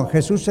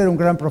 Jesús era un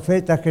gran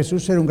profeta,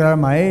 Jesús era un gran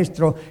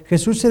maestro,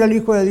 Jesús era el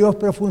Hijo de Dios,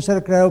 pero fue un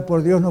ser creado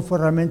por Dios, no fue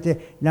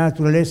realmente la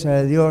naturaleza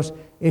de Dios.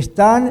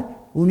 Están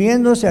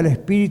uniéndose al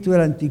espíritu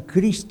del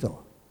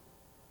anticristo.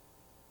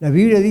 La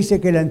Biblia dice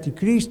que el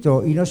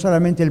anticristo, y no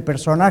solamente el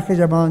personaje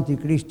llamado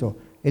anticristo,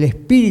 el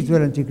espíritu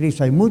del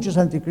anticristo, hay muchos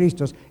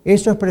anticristos,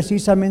 eso es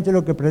precisamente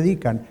lo que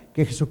predican,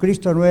 que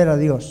Jesucristo no era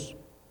Dios.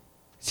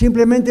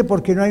 Simplemente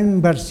porque no hay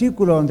un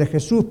versículo donde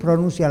Jesús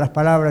pronuncia las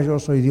palabras yo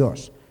soy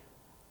Dios.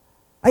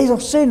 Hay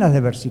docenas de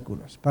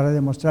versículos para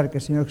demostrar que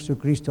el Señor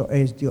Jesucristo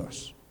es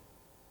Dios.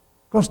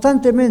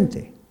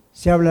 Constantemente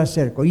se habla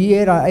acerca, y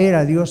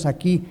era Dios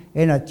aquí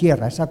en la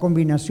tierra, esa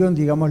combinación,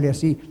 digámosle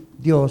así,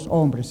 Dios,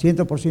 hombre,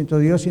 100%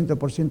 Dios,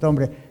 100%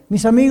 hombre.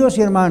 Mis amigos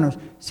y hermanos,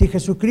 si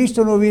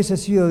Jesucristo no hubiese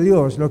sido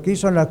Dios, lo que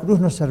hizo en la cruz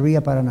no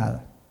servía para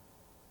nada.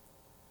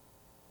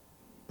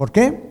 ¿Por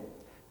qué?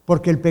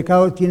 Porque el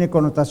pecado tiene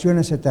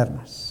connotaciones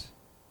eternas.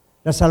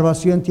 La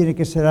salvación tiene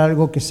que ser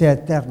algo que sea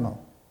eterno,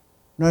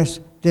 no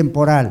es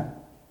temporal.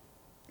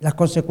 Las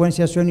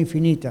consecuencias son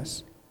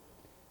infinitas.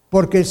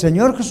 Porque el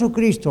Señor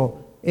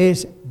Jesucristo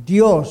es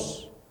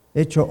Dios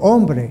hecho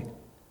hombre,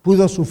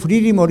 pudo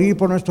sufrir y morir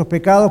por nuestros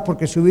pecados,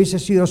 porque si hubiese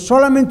sido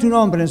solamente un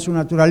hombre en su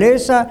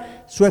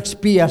naturaleza, su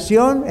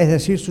expiación, es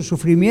decir, su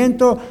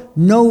sufrimiento,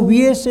 no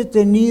hubiese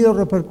tenido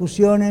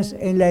repercusiones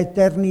en la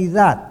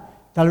eternidad.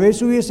 Tal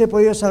vez hubiese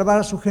podido salvar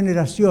a su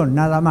generación,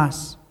 nada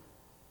más.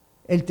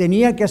 Él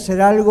tenía que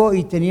hacer algo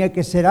y tenía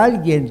que ser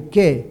alguien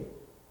que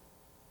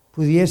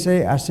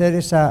pudiese hacer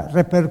esa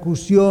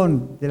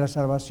repercusión de la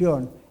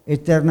salvación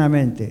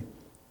eternamente,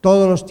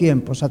 todos los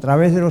tiempos, a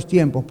través de los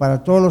tiempos,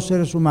 para todos los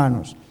seres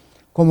humanos.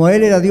 Como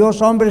Él era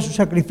Dios hombre, su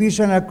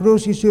sacrificio en la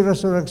cruz y su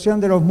resurrección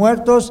de los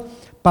muertos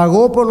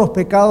pagó por los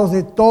pecados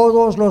de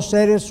todos los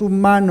seres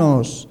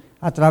humanos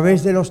a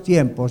través de los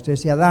tiempos,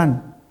 desde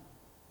Adán.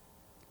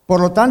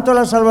 Por lo tanto,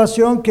 la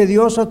salvación que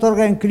Dios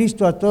otorga en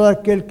Cristo a todo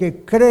aquel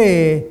que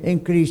cree en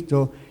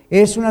Cristo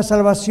es una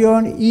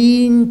salvación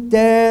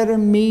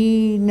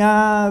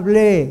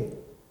interminable.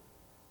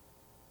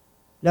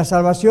 La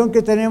salvación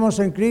que tenemos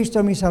en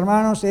Cristo, mis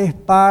hermanos, es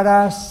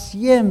para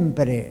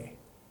siempre.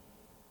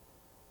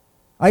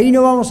 Ahí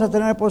no vamos a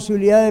tener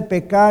posibilidad de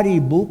pecar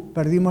y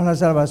perdimos la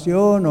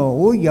salvación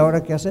o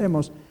 ¿ahora qué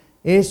hacemos?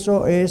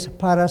 Eso es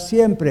para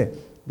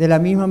siempre. De la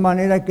misma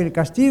manera que el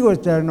castigo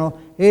eterno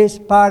es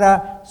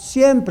para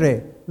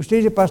siempre. Usted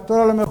dice, pastor,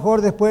 a lo mejor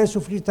después de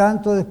sufrir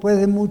tanto, después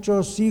de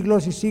muchos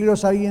siglos y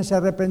siglos, alguien se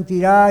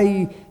arrepentirá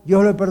y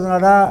Dios le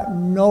perdonará.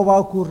 No va a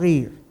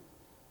ocurrir.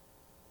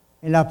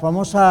 En la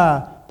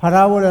famosa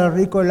parábola del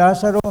rico y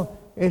Lázaro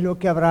es lo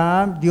que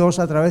Dios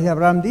a través de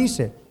Abraham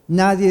dice.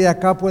 Nadie de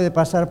acá puede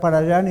pasar para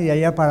allá ni de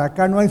allá para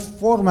acá. No hay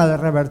forma de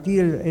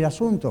revertir el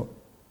asunto.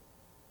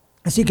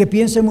 Así que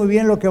piense muy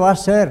bien lo que va a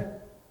hacer,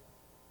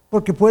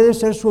 porque puede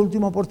ser su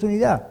última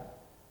oportunidad.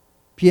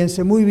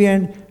 Piense muy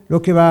bien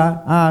lo que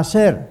va a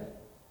hacer.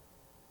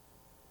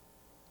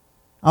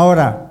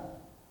 Ahora,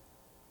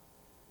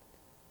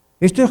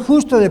 esto es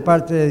justo de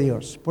parte de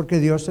Dios, porque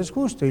Dios es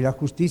justo y la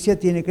justicia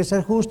tiene que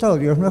ser justa o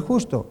Dios no es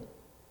justo.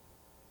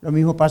 Lo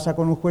mismo pasa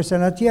con un juez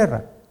en la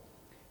tierra.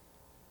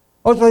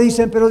 Otros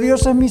dicen, pero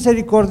Dios es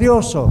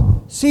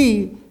misericordioso.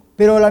 Sí,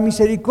 pero la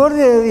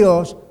misericordia de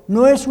Dios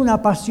no es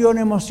una pasión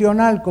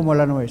emocional como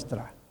la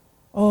nuestra.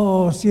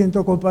 Oh,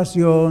 siento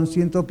compasión,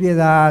 siento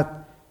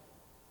piedad.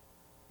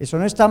 Eso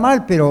no está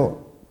mal, pero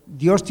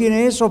Dios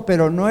tiene eso,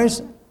 pero no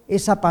es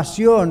esa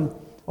pasión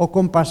o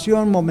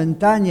compasión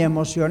momentánea,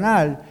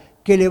 emocional,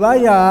 que le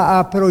vaya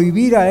a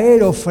prohibir a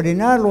Él o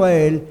frenarlo a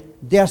Él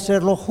de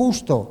hacer lo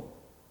justo.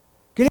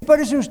 ¿Qué le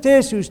parece a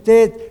usted si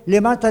usted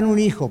le matan un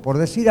hijo, por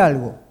decir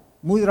algo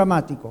muy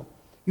dramático,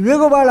 y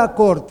luego va a la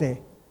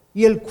corte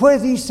y el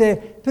juez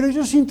dice, pero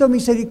yo siento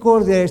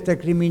misericordia de este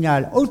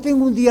criminal, hoy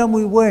tengo un día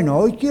muy bueno,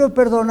 hoy quiero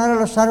perdonar a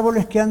los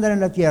árboles que andan en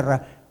la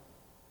tierra,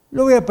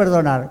 lo voy a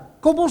perdonar?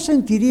 ¿Cómo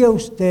sentiría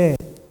usted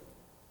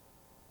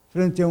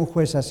frente a un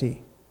juez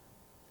así?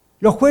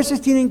 Los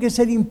jueces tienen que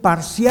ser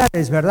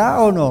imparciales,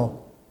 ¿verdad o no?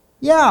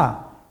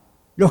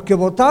 Los que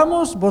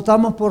votamos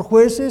por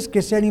jueces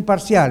que sean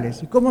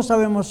imparciales. ¿Y cómo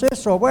sabemos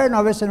eso? Bueno,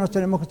 a veces nos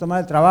tenemos que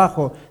tomar el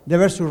trabajo de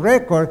ver su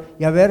récord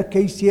y a ver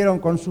qué hicieron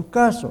con sus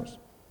casos.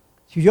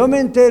 Si yo me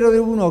entero de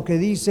uno que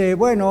dice,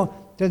 bueno,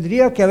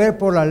 tendría que haber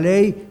por la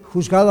ley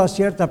juzgado a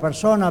cierta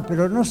persona,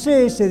 pero no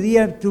sé, ese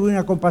día tuve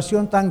una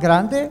compasión tan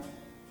grande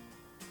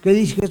que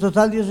dice que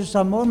total Dios es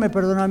amor, me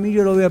perdona a mí,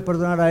 yo lo voy a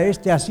perdonar a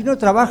este. Así no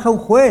trabaja un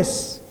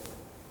juez.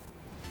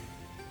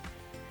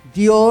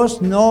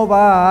 Dios no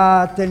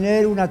va a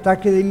tener un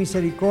ataque de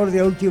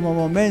misericordia a último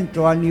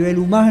momento, a nivel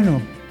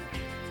humano,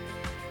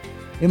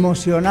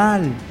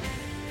 emocional.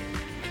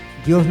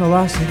 Dios no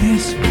va a hacer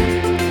eso.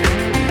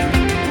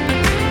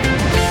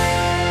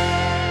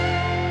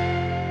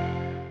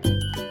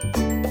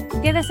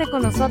 Quédese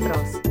con nosotros.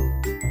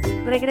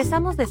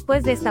 Regresamos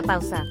después de esta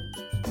pausa.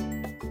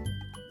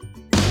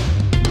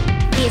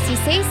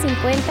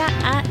 1650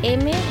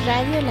 AM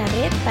Radio La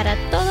Red para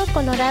todo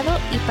Colorado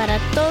y para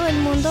todo el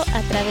mundo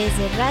a través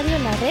de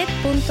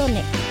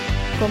radiolared.net.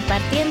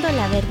 Compartiendo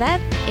la verdad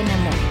en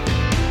amor.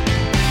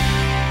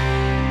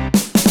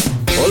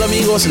 Hola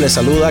amigos, les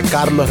saluda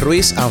Carlos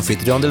Ruiz,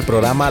 anfitrión del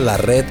programa La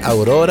Red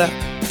Aurora,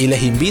 y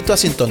les invito a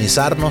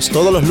sintonizarnos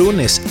todos los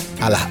lunes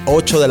a las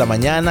 8 de la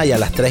mañana y a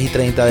las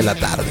 3:30 de la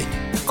tarde.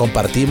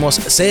 Compartimos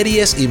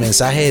series y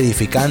mensajes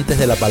edificantes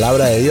de la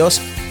palabra de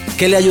Dios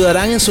que le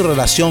ayudarán en su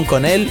relación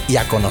con Él y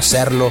a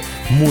conocerlo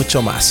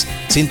mucho más.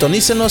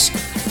 Sintonícenos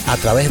a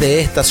través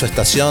de esta su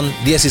estación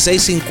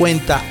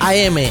 1650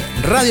 AM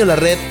Radio La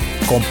Red,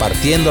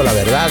 compartiendo la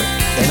verdad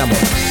en amor.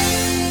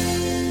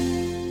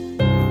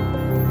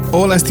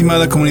 Hola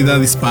estimada comunidad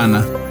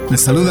hispana,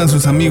 les saludan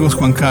sus amigos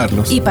Juan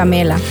Carlos y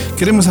Pamela.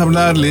 Queremos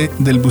hablarle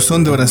del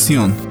buzón de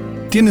oración.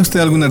 ¿Tiene usted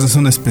alguna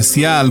razón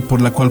especial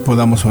por la cual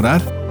podamos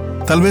orar?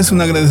 Tal vez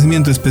un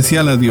agradecimiento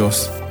especial a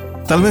Dios.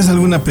 Tal vez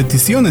alguna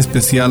petición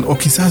especial, o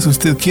quizás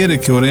usted quiere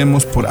que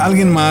oremos por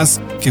alguien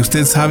más que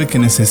usted sabe que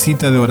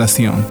necesita de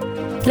oración.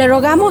 Le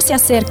rogamos se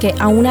acerque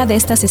a una de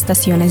estas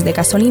estaciones de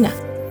gasolina.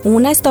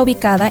 Una está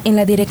ubicada en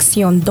la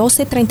dirección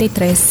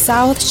 1233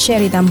 South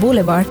Sheridan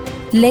Boulevard,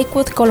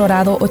 Lakewood,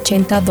 Colorado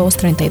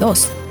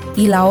 80232,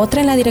 y la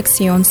otra en la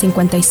dirección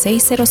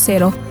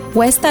 5600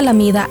 West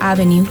Alameda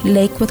Avenue,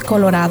 Lakewood,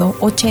 Colorado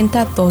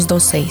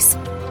 80226.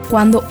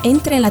 Cuando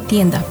entre en la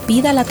tienda,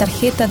 pida la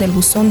tarjeta del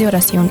buzón de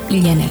oración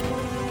y llene.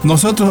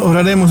 Nosotros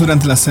oraremos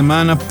durante la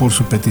semana por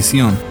su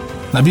petición.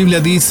 La Biblia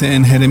dice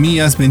en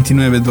Jeremías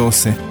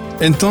 29:12,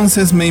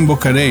 entonces me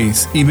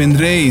invocaréis y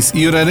vendréis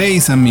y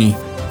oraréis a mí,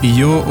 y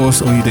yo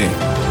os oiré.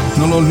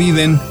 No lo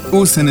olviden,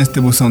 usen este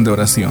buzón de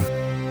oración.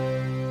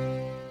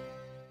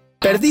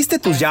 ¿Perdiste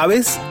tus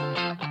llaves?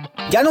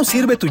 ¿Ya no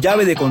sirve tu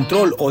llave de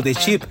control o de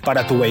chip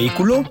para tu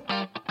vehículo?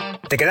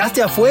 ¿Te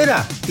quedaste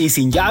afuera y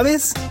sin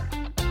llaves?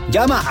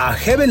 Llama a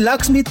Heaven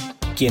Locksmith,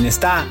 quien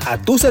está a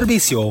tu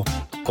servicio,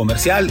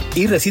 comercial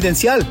y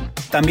residencial.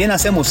 También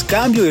hacemos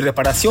cambio y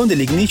reparación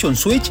del ignition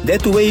switch de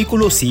tu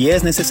vehículo si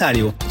es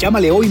necesario.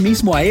 Llámale hoy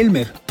mismo a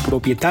Elmer,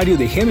 propietario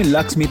de Heaven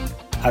Locksmith,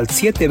 al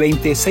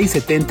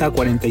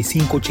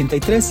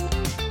 720-670-4583,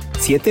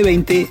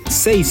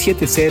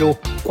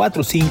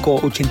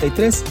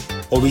 720-670-4583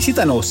 o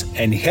visítanos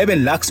en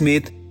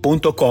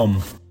heavenlocksmith.com.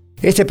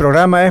 Este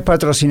programa es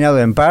patrocinado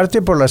en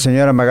parte por la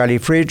señora Magali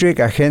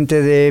Friedrich,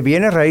 agente de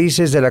bienes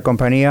raíces de la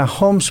compañía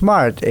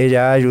HomeSmart.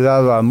 Ella ha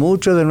ayudado a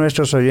muchos de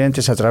nuestros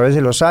oyentes a través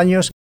de los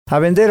años a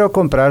vender o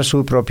comprar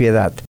su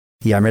propiedad.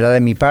 Llámela de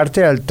mi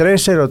parte al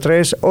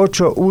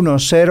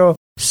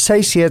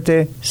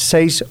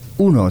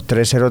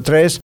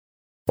 303-810-6761.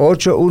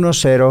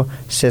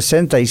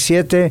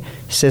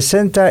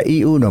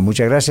 303-810-6761.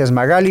 Muchas gracias,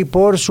 Magali,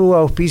 por su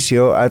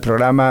auspicio al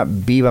programa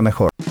Viva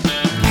Mejor.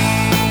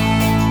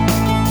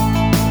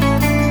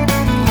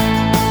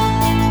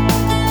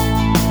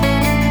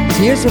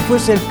 Si ese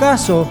fuese el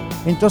caso,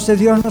 entonces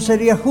Dios no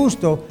sería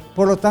justo,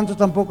 por lo tanto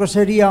tampoco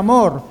sería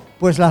amor,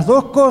 pues las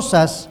dos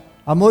cosas,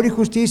 amor y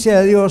justicia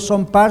de Dios,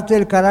 son parte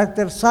del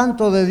carácter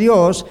santo de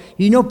Dios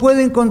y no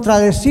pueden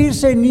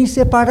contradecirse ni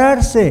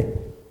separarse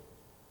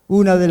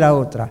una de la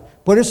otra.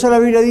 Por eso la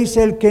Biblia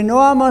dice, el que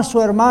no ama a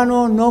su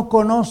hermano no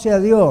conoce a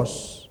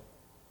Dios.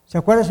 ¿Se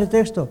acuerda ese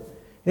texto?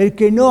 El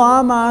que no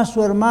ama a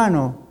su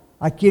hermano,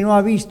 a quien ha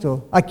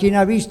visto,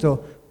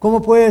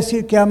 ¿cómo puede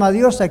decir que ama a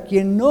Dios a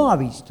quien no ha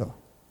visto?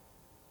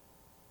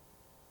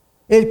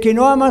 El que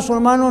no ama a su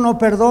hermano no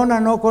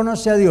perdona, no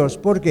conoce a Dios.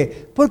 ¿Por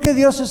qué? Porque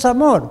Dios es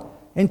amor.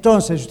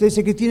 Entonces, usted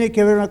dice que tiene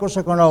que ver una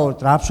cosa con la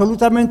otra.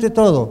 Absolutamente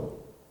todo.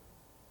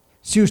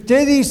 Si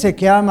usted dice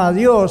que ama a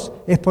Dios,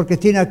 es porque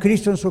tiene a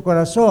Cristo en su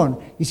corazón.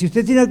 Y si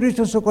usted tiene a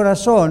Cristo en su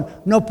corazón,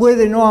 no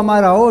puede no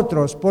amar a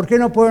otros. ¿Por qué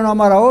no puede no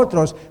amar a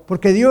otros?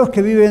 Porque Dios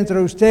que vive dentro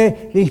de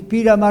usted le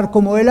inspira a amar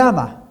como Él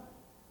ama.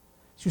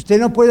 Si usted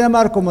no puede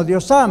amar como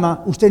Dios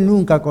ama, usted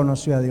nunca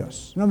conoció a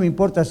Dios. No me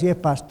importa si es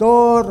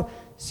pastor,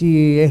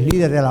 si es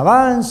líder de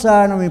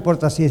alabanza, no me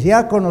importa si es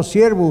diácono,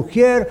 siervo,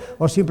 ujier,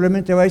 o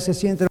simplemente va y se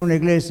sienta en una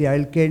iglesia.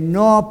 El que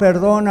no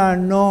perdona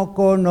no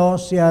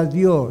conoce a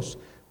Dios.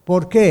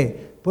 ¿Por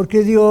qué?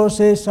 Porque Dios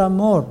es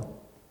amor.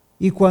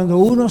 Y cuando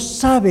uno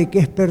sabe que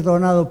es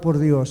perdonado por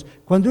Dios,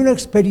 cuando uno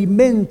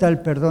experimenta el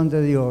perdón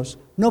de Dios,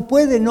 no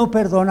puede no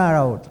perdonar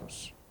a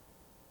otros.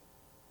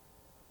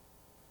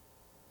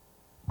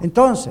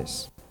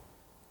 Entonces,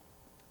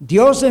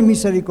 Dios es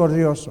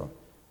misericordioso.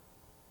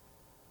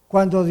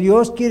 Cuando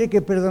Dios quiere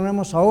que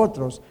perdonemos a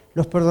otros,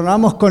 los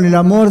perdonamos con el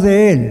amor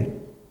de Él,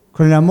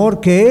 con el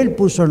amor que Él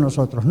puso en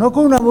nosotros, no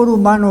con un amor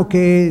humano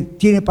que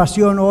tiene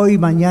pasión hoy y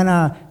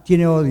mañana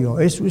tiene odio.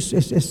 Eso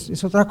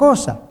es otra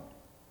cosa.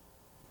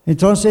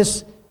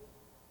 Entonces,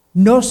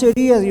 no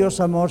sería Dios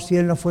amor si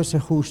Él no fuese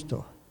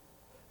justo.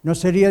 No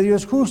sería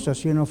Dios justo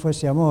si Él no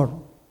fuese amor.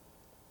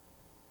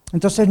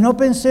 Entonces, no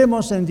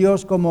pensemos en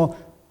Dios como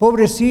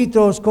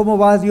pobrecitos, ¿cómo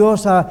va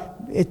Dios a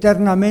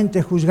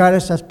eternamente juzgar a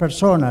esas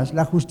personas?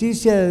 La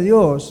justicia de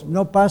Dios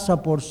no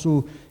pasa por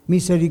su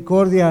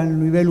misericordia a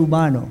nivel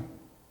humano,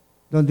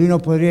 donde uno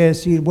podría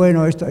decir,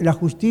 bueno, la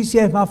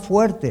justicia es más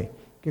fuerte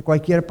que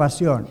cualquier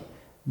pasión.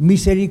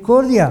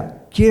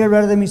 Misericordia, quiere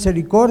hablar de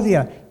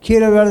misericordia,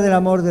 quiere hablar del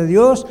amor de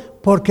Dios,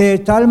 porque de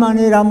tal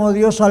manera amó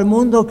Dios al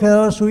mundo que ha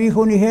dado a su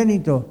Hijo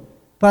unigénito,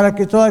 para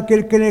que todo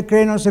aquel que le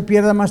cree no se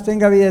pierda, mas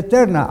tenga vida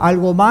eterna.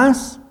 ¿Algo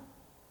más?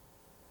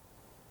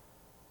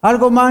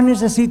 ¿Algo más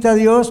necesita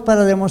Dios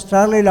para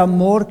demostrarle el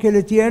amor que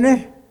le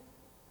tiene?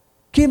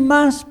 ¿Qué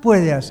más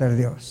puede hacer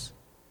Dios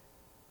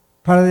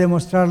para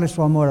demostrarle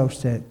su amor a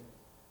usted?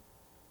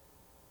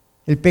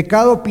 El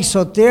pecado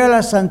pisotea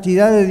la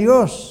santidad de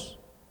Dios.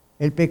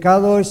 El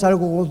pecado es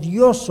algo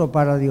odioso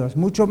para Dios,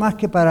 mucho más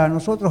que para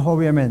nosotros,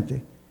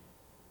 obviamente.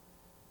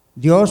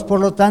 Dios, por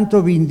lo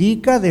tanto,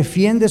 vindica,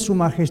 defiende su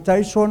majestad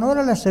y su honor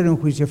al hacer un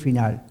juicio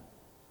final.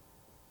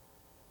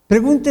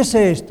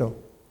 Pregúntese esto.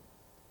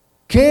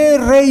 ¿Qué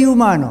rey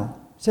humano?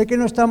 Sé que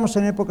no estamos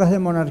en épocas de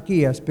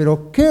monarquías,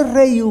 pero ¿qué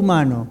rey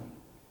humano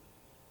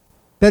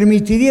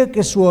permitiría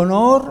que su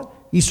honor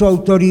y su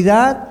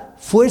autoridad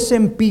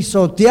fuesen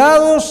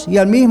pisoteados y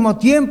al mismo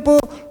tiempo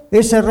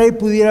ese rey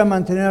pudiera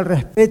mantener el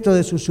respeto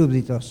de sus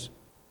súbditos?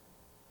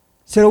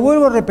 Se lo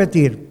vuelvo a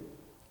repetir.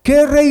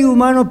 ¿Qué rey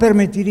humano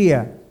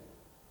permitiría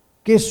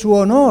que su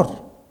honor,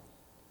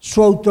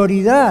 su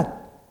autoridad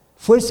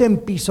fuesen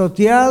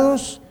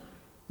pisoteados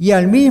y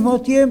al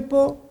mismo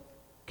tiempo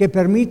que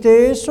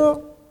permite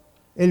eso,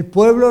 el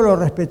pueblo lo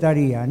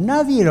respetaría?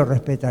 Nadie lo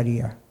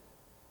respetaría.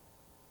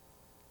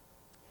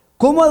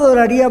 ¿Cómo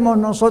adoraríamos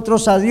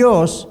nosotros a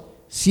Dios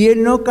si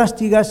Él no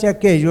castigase a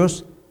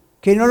aquellos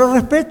que no lo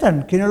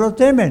respetan, que no lo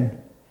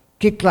temen?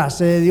 ¿Qué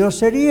clase de Dios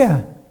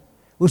sería?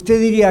 Usted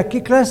diría,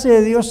 ¿qué clase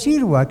de Dios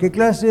sirvo? ¿A qué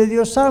clase de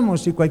Dios amo?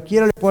 Si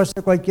cualquiera le puede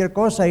hacer cualquier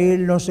cosa y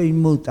Él no se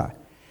inmuta.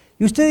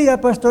 Y usted dirá,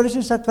 pastor, es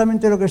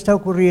exactamente lo que está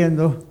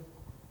ocurriendo.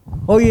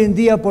 Hoy en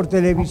día por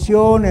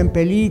televisión, en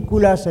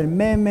películas, en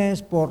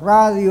memes, por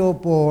radio,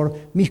 por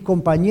mis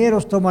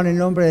compañeros toman el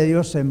nombre de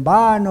Dios en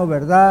vano,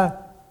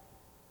 ¿verdad?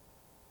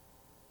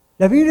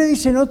 La Biblia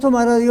dice, no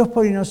tomará Dios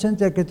por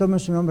inocente al que tome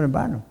su nombre en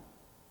vano.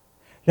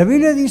 La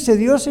Biblia dice,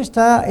 Dios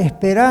está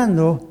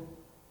esperando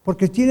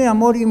porque tiene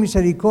amor y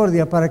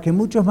misericordia para que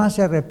muchos más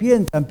se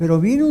arrepientan, pero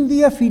viene un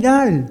día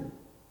final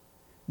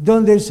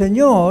donde el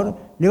Señor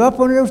le va a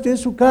poner a usted en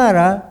su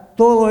cara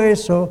todo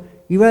eso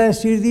y va a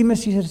decir, dime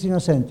si eres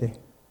inocente.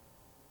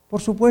 Por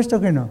supuesto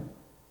que no.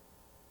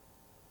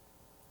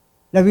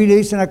 La Biblia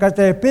dice en la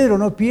carta de Pedro,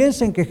 no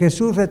piensen que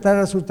Jesús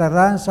retarda su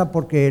tardanza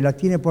porque la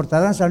tiene por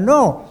tardanza.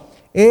 No,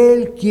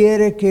 Él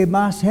quiere que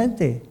más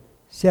gente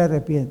se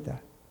arrepienta.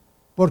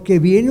 Porque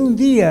viene un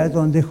día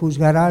donde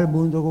juzgará al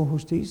mundo con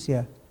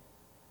justicia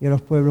y a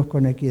los pueblos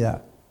con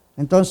equidad.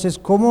 Entonces,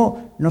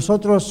 ¿cómo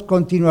nosotros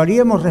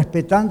continuaríamos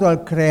respetando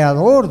al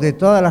Creador de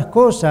todas las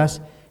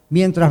cosas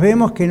mientras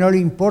vemos que no le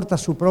importa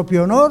su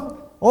propio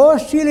honor? ¿O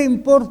sí le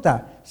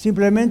importa?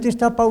 Simplemente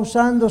está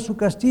pausando su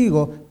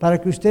castigo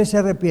para que usted se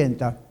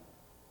arrepienta.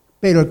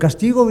 Pero el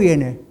castigo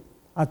viene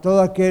a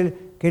todo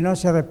aquel que no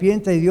se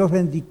arrepienta y Dios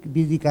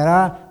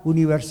vindicará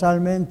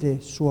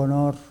universalmente su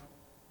honor.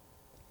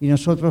 Y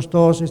nosotros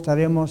todos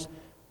estaremos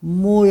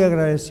muy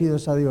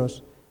agradecidos a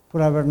Dios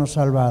por habernos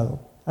salvado.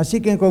 Así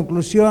que en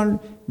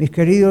conclusión, mis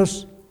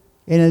queridos,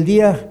 en el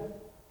día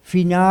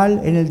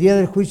final, en el día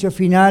del juicio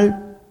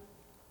final,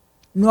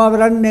 no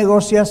habrán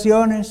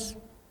negociaciones,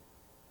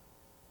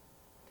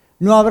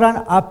 no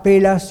habrán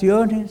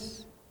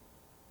apelaciones,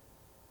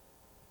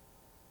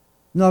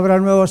 no habrá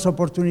nuevas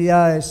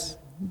oportunidades.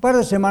 Un par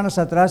de semanas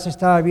atrás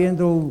estaba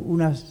viendo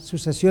una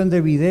sucesión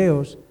de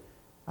videos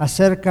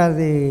acerca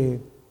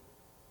de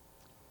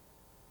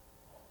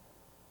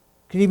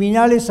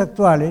criminales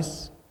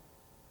actuales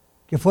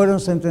que fueron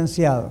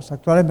sentenciados,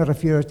 actuales me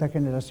refiero a esta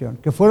generación,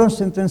 que fueron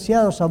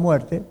sentenciados a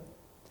muerte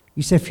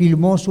y se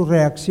filmó su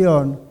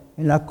reacción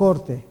en la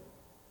corte.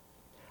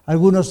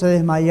 Algunos se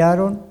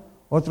desmayaron,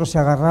 otros se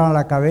agarraron a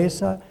la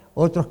cabeza,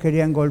 otros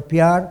querían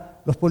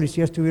golpear, los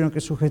policías tuvieron que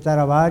sujetar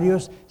a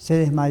varios, se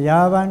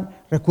desmayaban.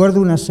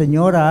 Recuerdo una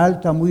señora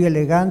alta, muy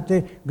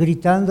elegante,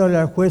 gritándole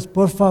al juez,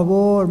 por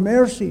favor,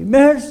 mercy,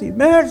 mercy,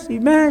 mercy,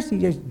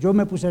 mercy. Y yo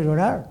me puse a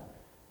llorar.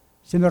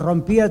 Se me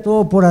rompía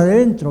todo por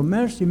adentro,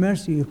 mercy,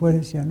 mercy. Y el juez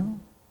decía,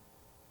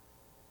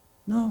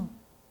 no,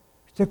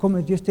 usted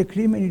cometió este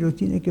crimen y lo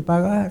tiene que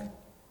pagar.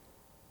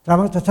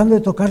 Estaba tratando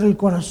de tocarle el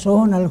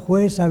corazón al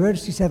juez a ver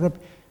si se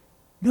arrepiente.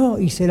 No,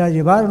 y se la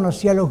llevaron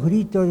así a los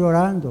gritos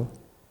llorando.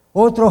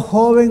 Otro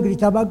joven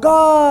gritaba,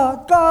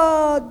 God,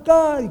 God,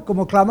 God, y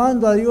como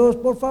clamando a Dios,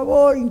 por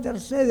favor,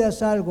 intercede,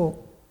 haz algo.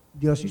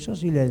 Dios hizo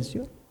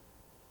silencio.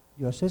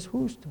 Dios es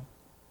justo.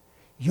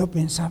 Y yo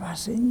pensaba,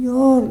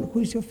 Señor, el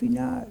juicio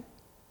final.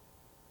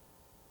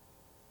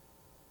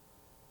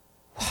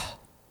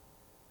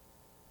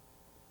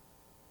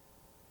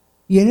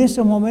 Y en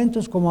esos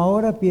momentos como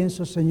ahora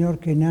pienso, Señor,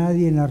 que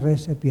nadie en la red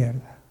se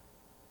pierda.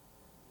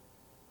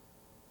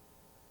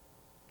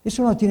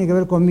 Eso no tiene que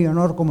ver con mi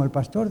honor como el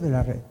pastor de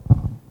la red.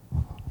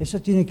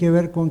 Eso tiene que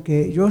ver con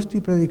que yo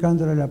estoy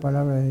predicándole la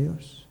palabra de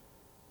Dios.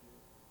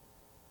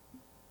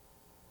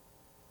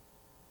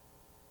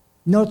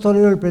 No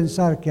tolero el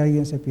pensar que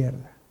alguien se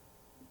pierda.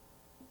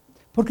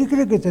 ¿Por qué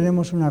cree que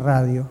tenemos una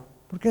radio?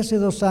 Porque hace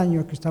 2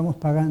 años que estamos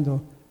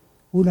pagando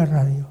una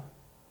radio.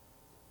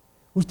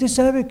 Usted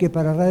sabe que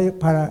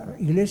para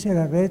Iglesia de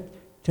la Red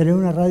tener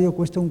una radio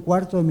cuesta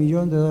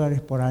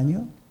 $250,000 por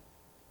año.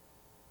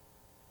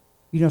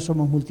 Y no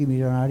somos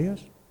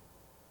multimillonarios.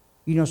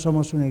 Y no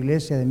somos una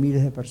iglesia de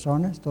miles de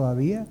personas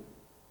todavía.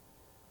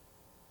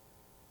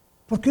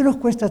 ¿Por qué nos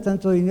cuesta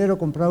tanto dinero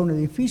comprar un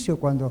edificio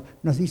cuando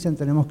nos dicen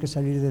tenemos que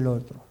salir del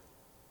otro?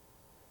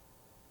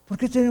 ¿Por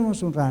qué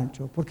tenemos un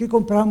rancho? ¿Por qué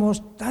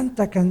compramos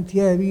tanta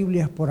cantidad de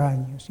Biblias por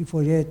año y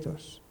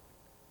folletos?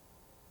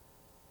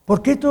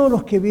 ¿Por qué todos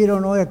los que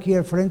vieron hoy aquí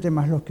al frente,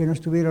 más los que no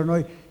estuvieron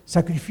hoy,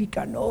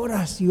 sacrifican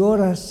horas y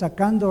horas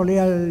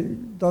sacándole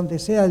donde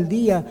sea el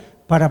día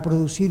para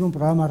producir un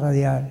programa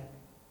radial?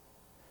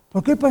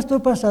 ¿Por qué el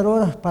pastor pasa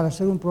horas para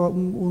hacer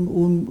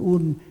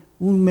un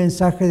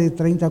mensaje de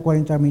 30,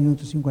 40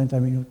 minutos, 50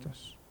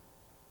 minutos?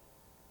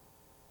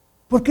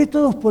 ¿Por qué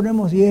todos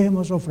ponemos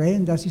diezmos,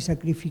 ofrendas y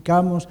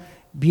sacrificamos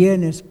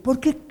bienes? ¿Por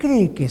qué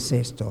cree que es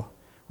esto?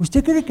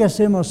 ¿Usted cree que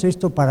hacemos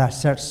esto para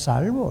ser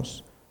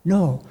salvos?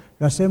 No,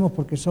 lo hacemos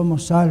porque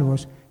somos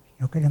salvos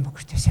y no queremos que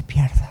usted se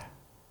pierda,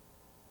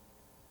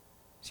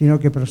 sino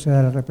que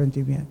proceda al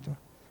arrepentimiento.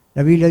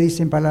 La Biblia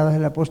dice en palabras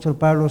del apóstol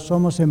Pablo,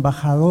 somos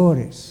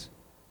embajadores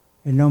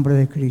en nombre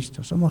de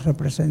Cristo, somos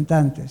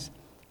representantes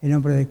en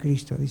nombre de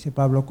Cristo, dice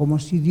Pablo, como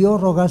si Dios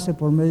rogase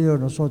por medio de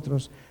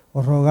nosotros,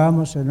 os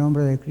rogamos en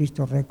nombre de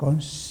Cristo,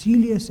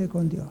 reconcíliese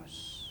con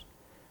Dios,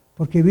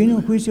 porque viene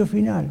un juicio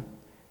final,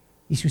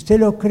 y si usted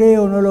lo cree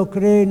o no lo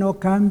cree, no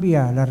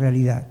cambia la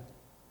realidad.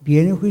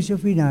 Viene un juicio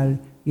final,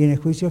 y en el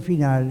juicio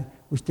final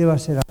usted va a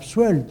ser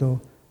absuelto,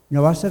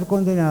 no va a ser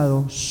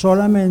condenado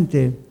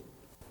solamente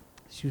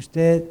si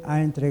usted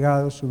ha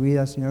entregado su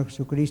vida al Señor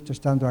Jesucristo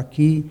estando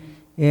aquí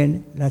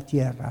en la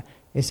tierra.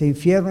 Ese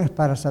infierno es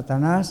para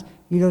Satanás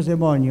y los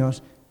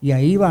demonios, y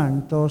ahí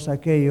van todos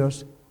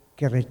aquellos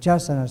que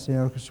rechazan al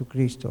Señor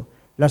Jesucristo.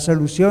 La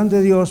solución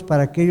de Dios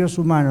para aquellos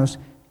humanos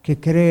que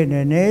creen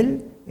en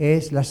Él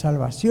es la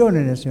salvación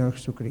en el Señor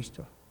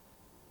Jesucristo.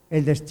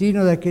 El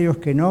destino de aquellos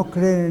que no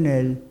creen en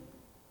Él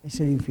es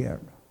el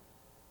infierno.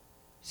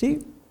 ¿Sí?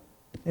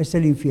 Es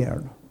el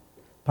infierno.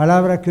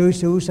 Palabra que hoy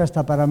se usa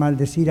hasta para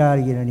maldecir a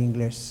alguien en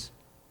inglés.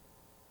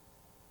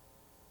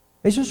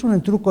 Eso es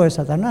un truco de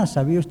Satanás,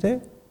 ¿sabía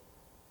usted?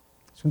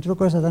 Es un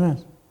truco de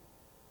Satanás.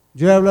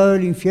 Yo he hablado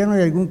del infierno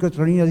y algún que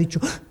otro niño ha dicho,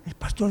 el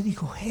pastor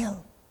dijo hell.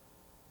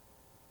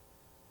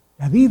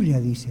 La Biblia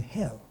dice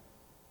hell.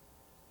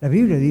 La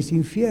Biblia dice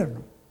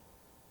infierno.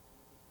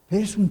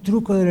 Pero es un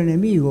truco del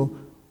enemigo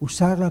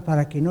usarla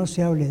para que no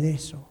se hable de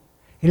eso.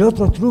 El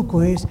otro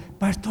truco es,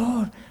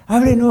 pastor,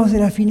 háblenos de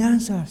las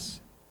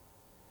finanzas.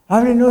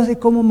 Háblenos de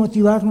cómo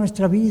motivar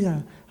nuestra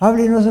vida.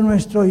 Háblenos de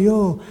nuestro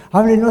yo.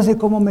 Háblenos de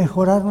cómo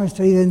mejorar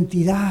nuestra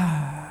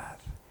identidad.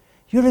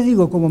 Yo le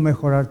digo cómo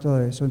mejorar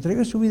todo eso.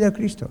 Entregue su vida a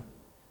Cristo.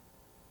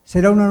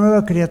 Será una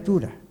nueva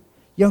criatura.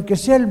 Y aunque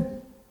sea el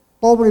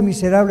pobre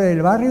miserable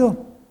del barrio,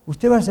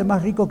 usted va a ser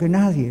más rico que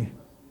nadie.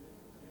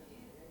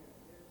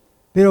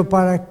 Pero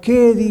 ¿para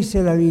qué,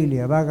 dice la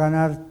Biblia, va a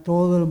ganar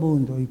todo el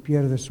mundo y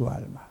pierde su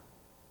alma?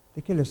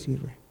 ¿De qué le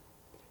sirve?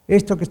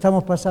 Esto que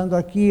estamos pasando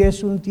aquí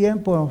es un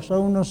tiempo,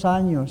 son unos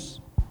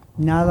años,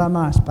 nada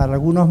más. Para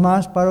algunos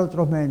más, para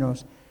otros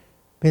menos.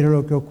 Pero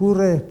lo que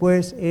ocurre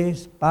después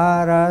es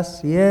para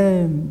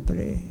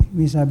siempre,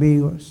 mis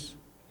amigos.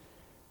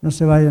 No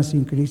se vayan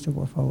sin Cristo,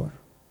 por favor.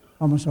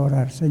 Vamos a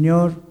orar.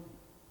 Señor,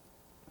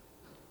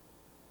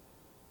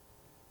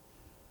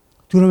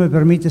 tú no me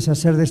permites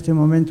hacer de este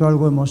momento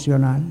algo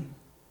emocional.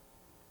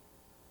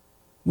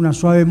 Una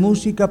suave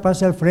música,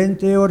 pase al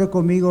frente, ore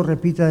conmigo,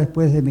 repita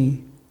después de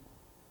mí.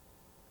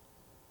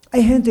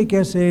 Hay gente que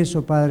hace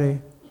eso,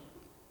 Padre,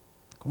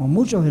 como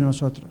muchos de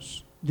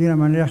nosotros, de una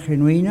manera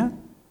genuina,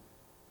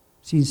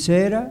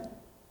 sincera,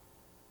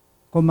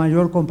 con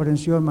mayor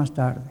comprensión más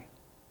tarde.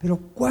 Pero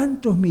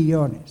 ¿cuántos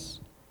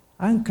millones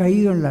han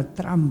caído en la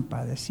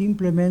trampa de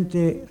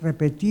simplemente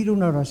repetir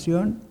una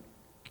oración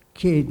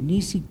que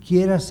ni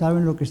siquiera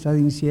saben lo que está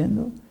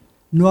diciendo?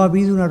 No ha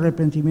habido un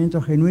arrepentimiento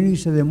genuino y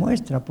se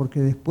demuestra porque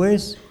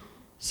después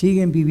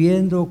siguen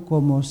viviendo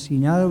como si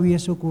nada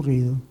hubiese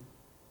ocurrido.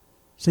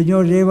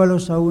 Señor,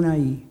 llévalos aún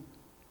ahí,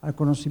 al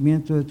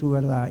conocimiento de tu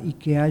verdad y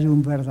que haya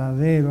un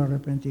verdadero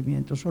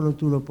arrepentimiento. Solo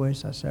tú lo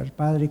puedes hacer.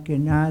 Padre, que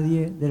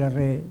nadie de la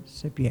red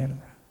se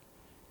pierda.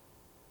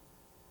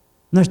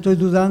 No estoy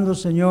dudando,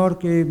 Señor,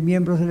 que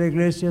miembros de la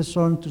iglesia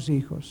son tus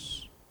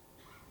hijos.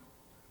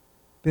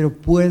 Pero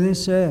puede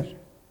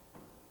ser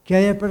que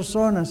haya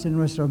personas en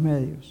nuestros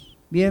medios,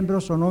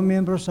 miembros o no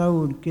miembros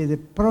aún, que de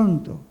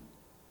pronto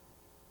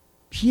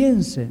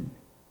piensen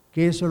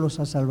que eso los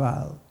ha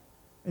salvado,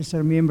 el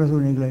ser miembros de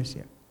una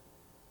iglesia.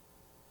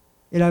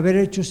 El haber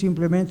hecho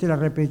simplemente la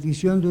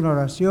repetición de una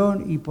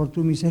oración y por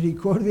tu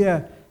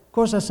misericordia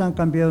cosas han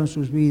cambiado en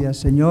sus vidas.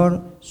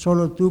 Señor,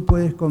 solo tú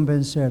puedes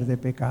convencer de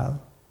pecado.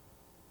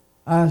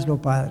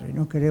 Hazlo, Padre,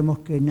 no queremos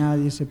que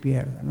nadie se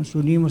pierda. Nos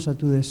unimos a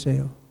tu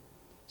deseo.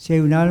 Si hay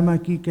un alma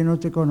aquí que no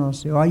te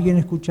conoce, o alguien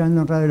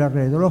escuchando en Radio La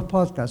Red, o los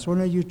podcasts, o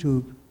en el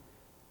YouTube,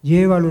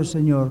 llévalo,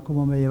 Señor,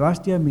 como me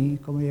llevaste a mí,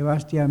 como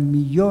llevaste a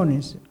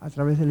millones a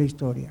través de la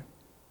historia,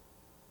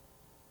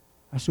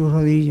 a sus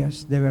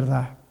rodillas, de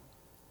verdad,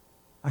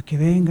 a que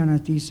vengan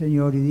a ti,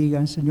 Señor, y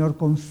digan, Señor,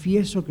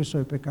 confieso que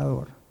soy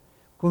pecador,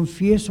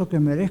 confieso que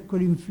merezco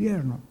el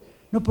infierno,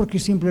 no porque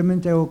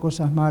simplemente hago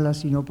cosas malas,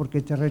 sino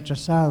porque te he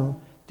rechazado,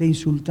 te he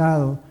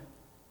insultado,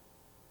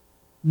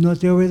 no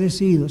te he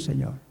obedecido,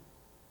 Señor.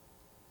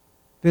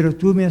 Pero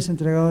tú me has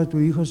entregado a tu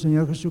Hijo,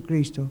 Señor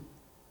Jesucristo,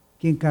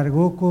 quien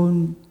cargó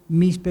con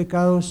mis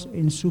pecados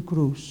en su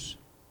cruz,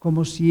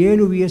 como si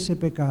Él hubiese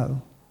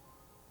pecado.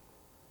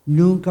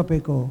 Nunca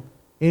pecó,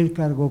 Él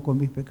cargó con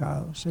mis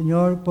pecados.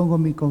 Señor, pongo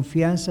mi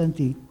confianza en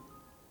ti.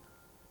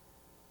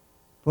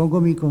 Pongo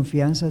mi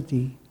confianza en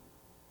ti.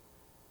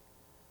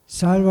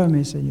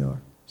 Sálvame, Señor,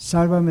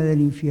 sálvame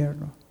del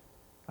infierno.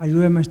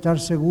 Ayúdame a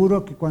estar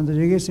seguro que cuando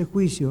llegue ese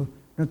juicio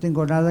no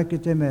tengo nada que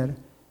temer,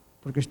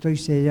 porque estoy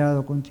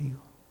sellado contigo.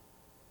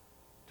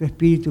 Tu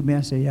Espíritu me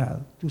ha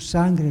sellado, tu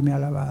sangre me ha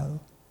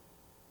lavado.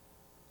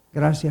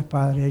 Gracias,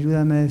 Padre,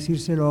 ayúdame a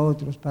decírselo a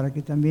otros para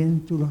que también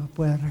tú los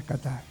puedas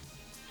rescatar.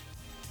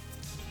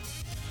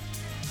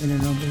 En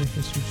el nombre de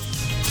Jesús.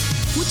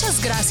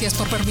 Muchas gracias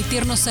por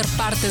permitirnos ser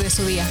parte de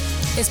su día.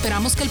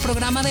 Esperamos que el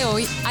programa de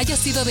hoy haya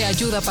sido de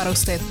ayuda para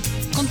usted.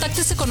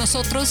 Contáctese con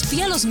nosotros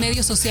vía los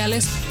medios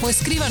sociales o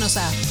escríbanos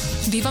a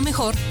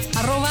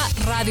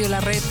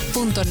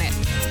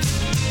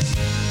vivamejor@radiolared.net.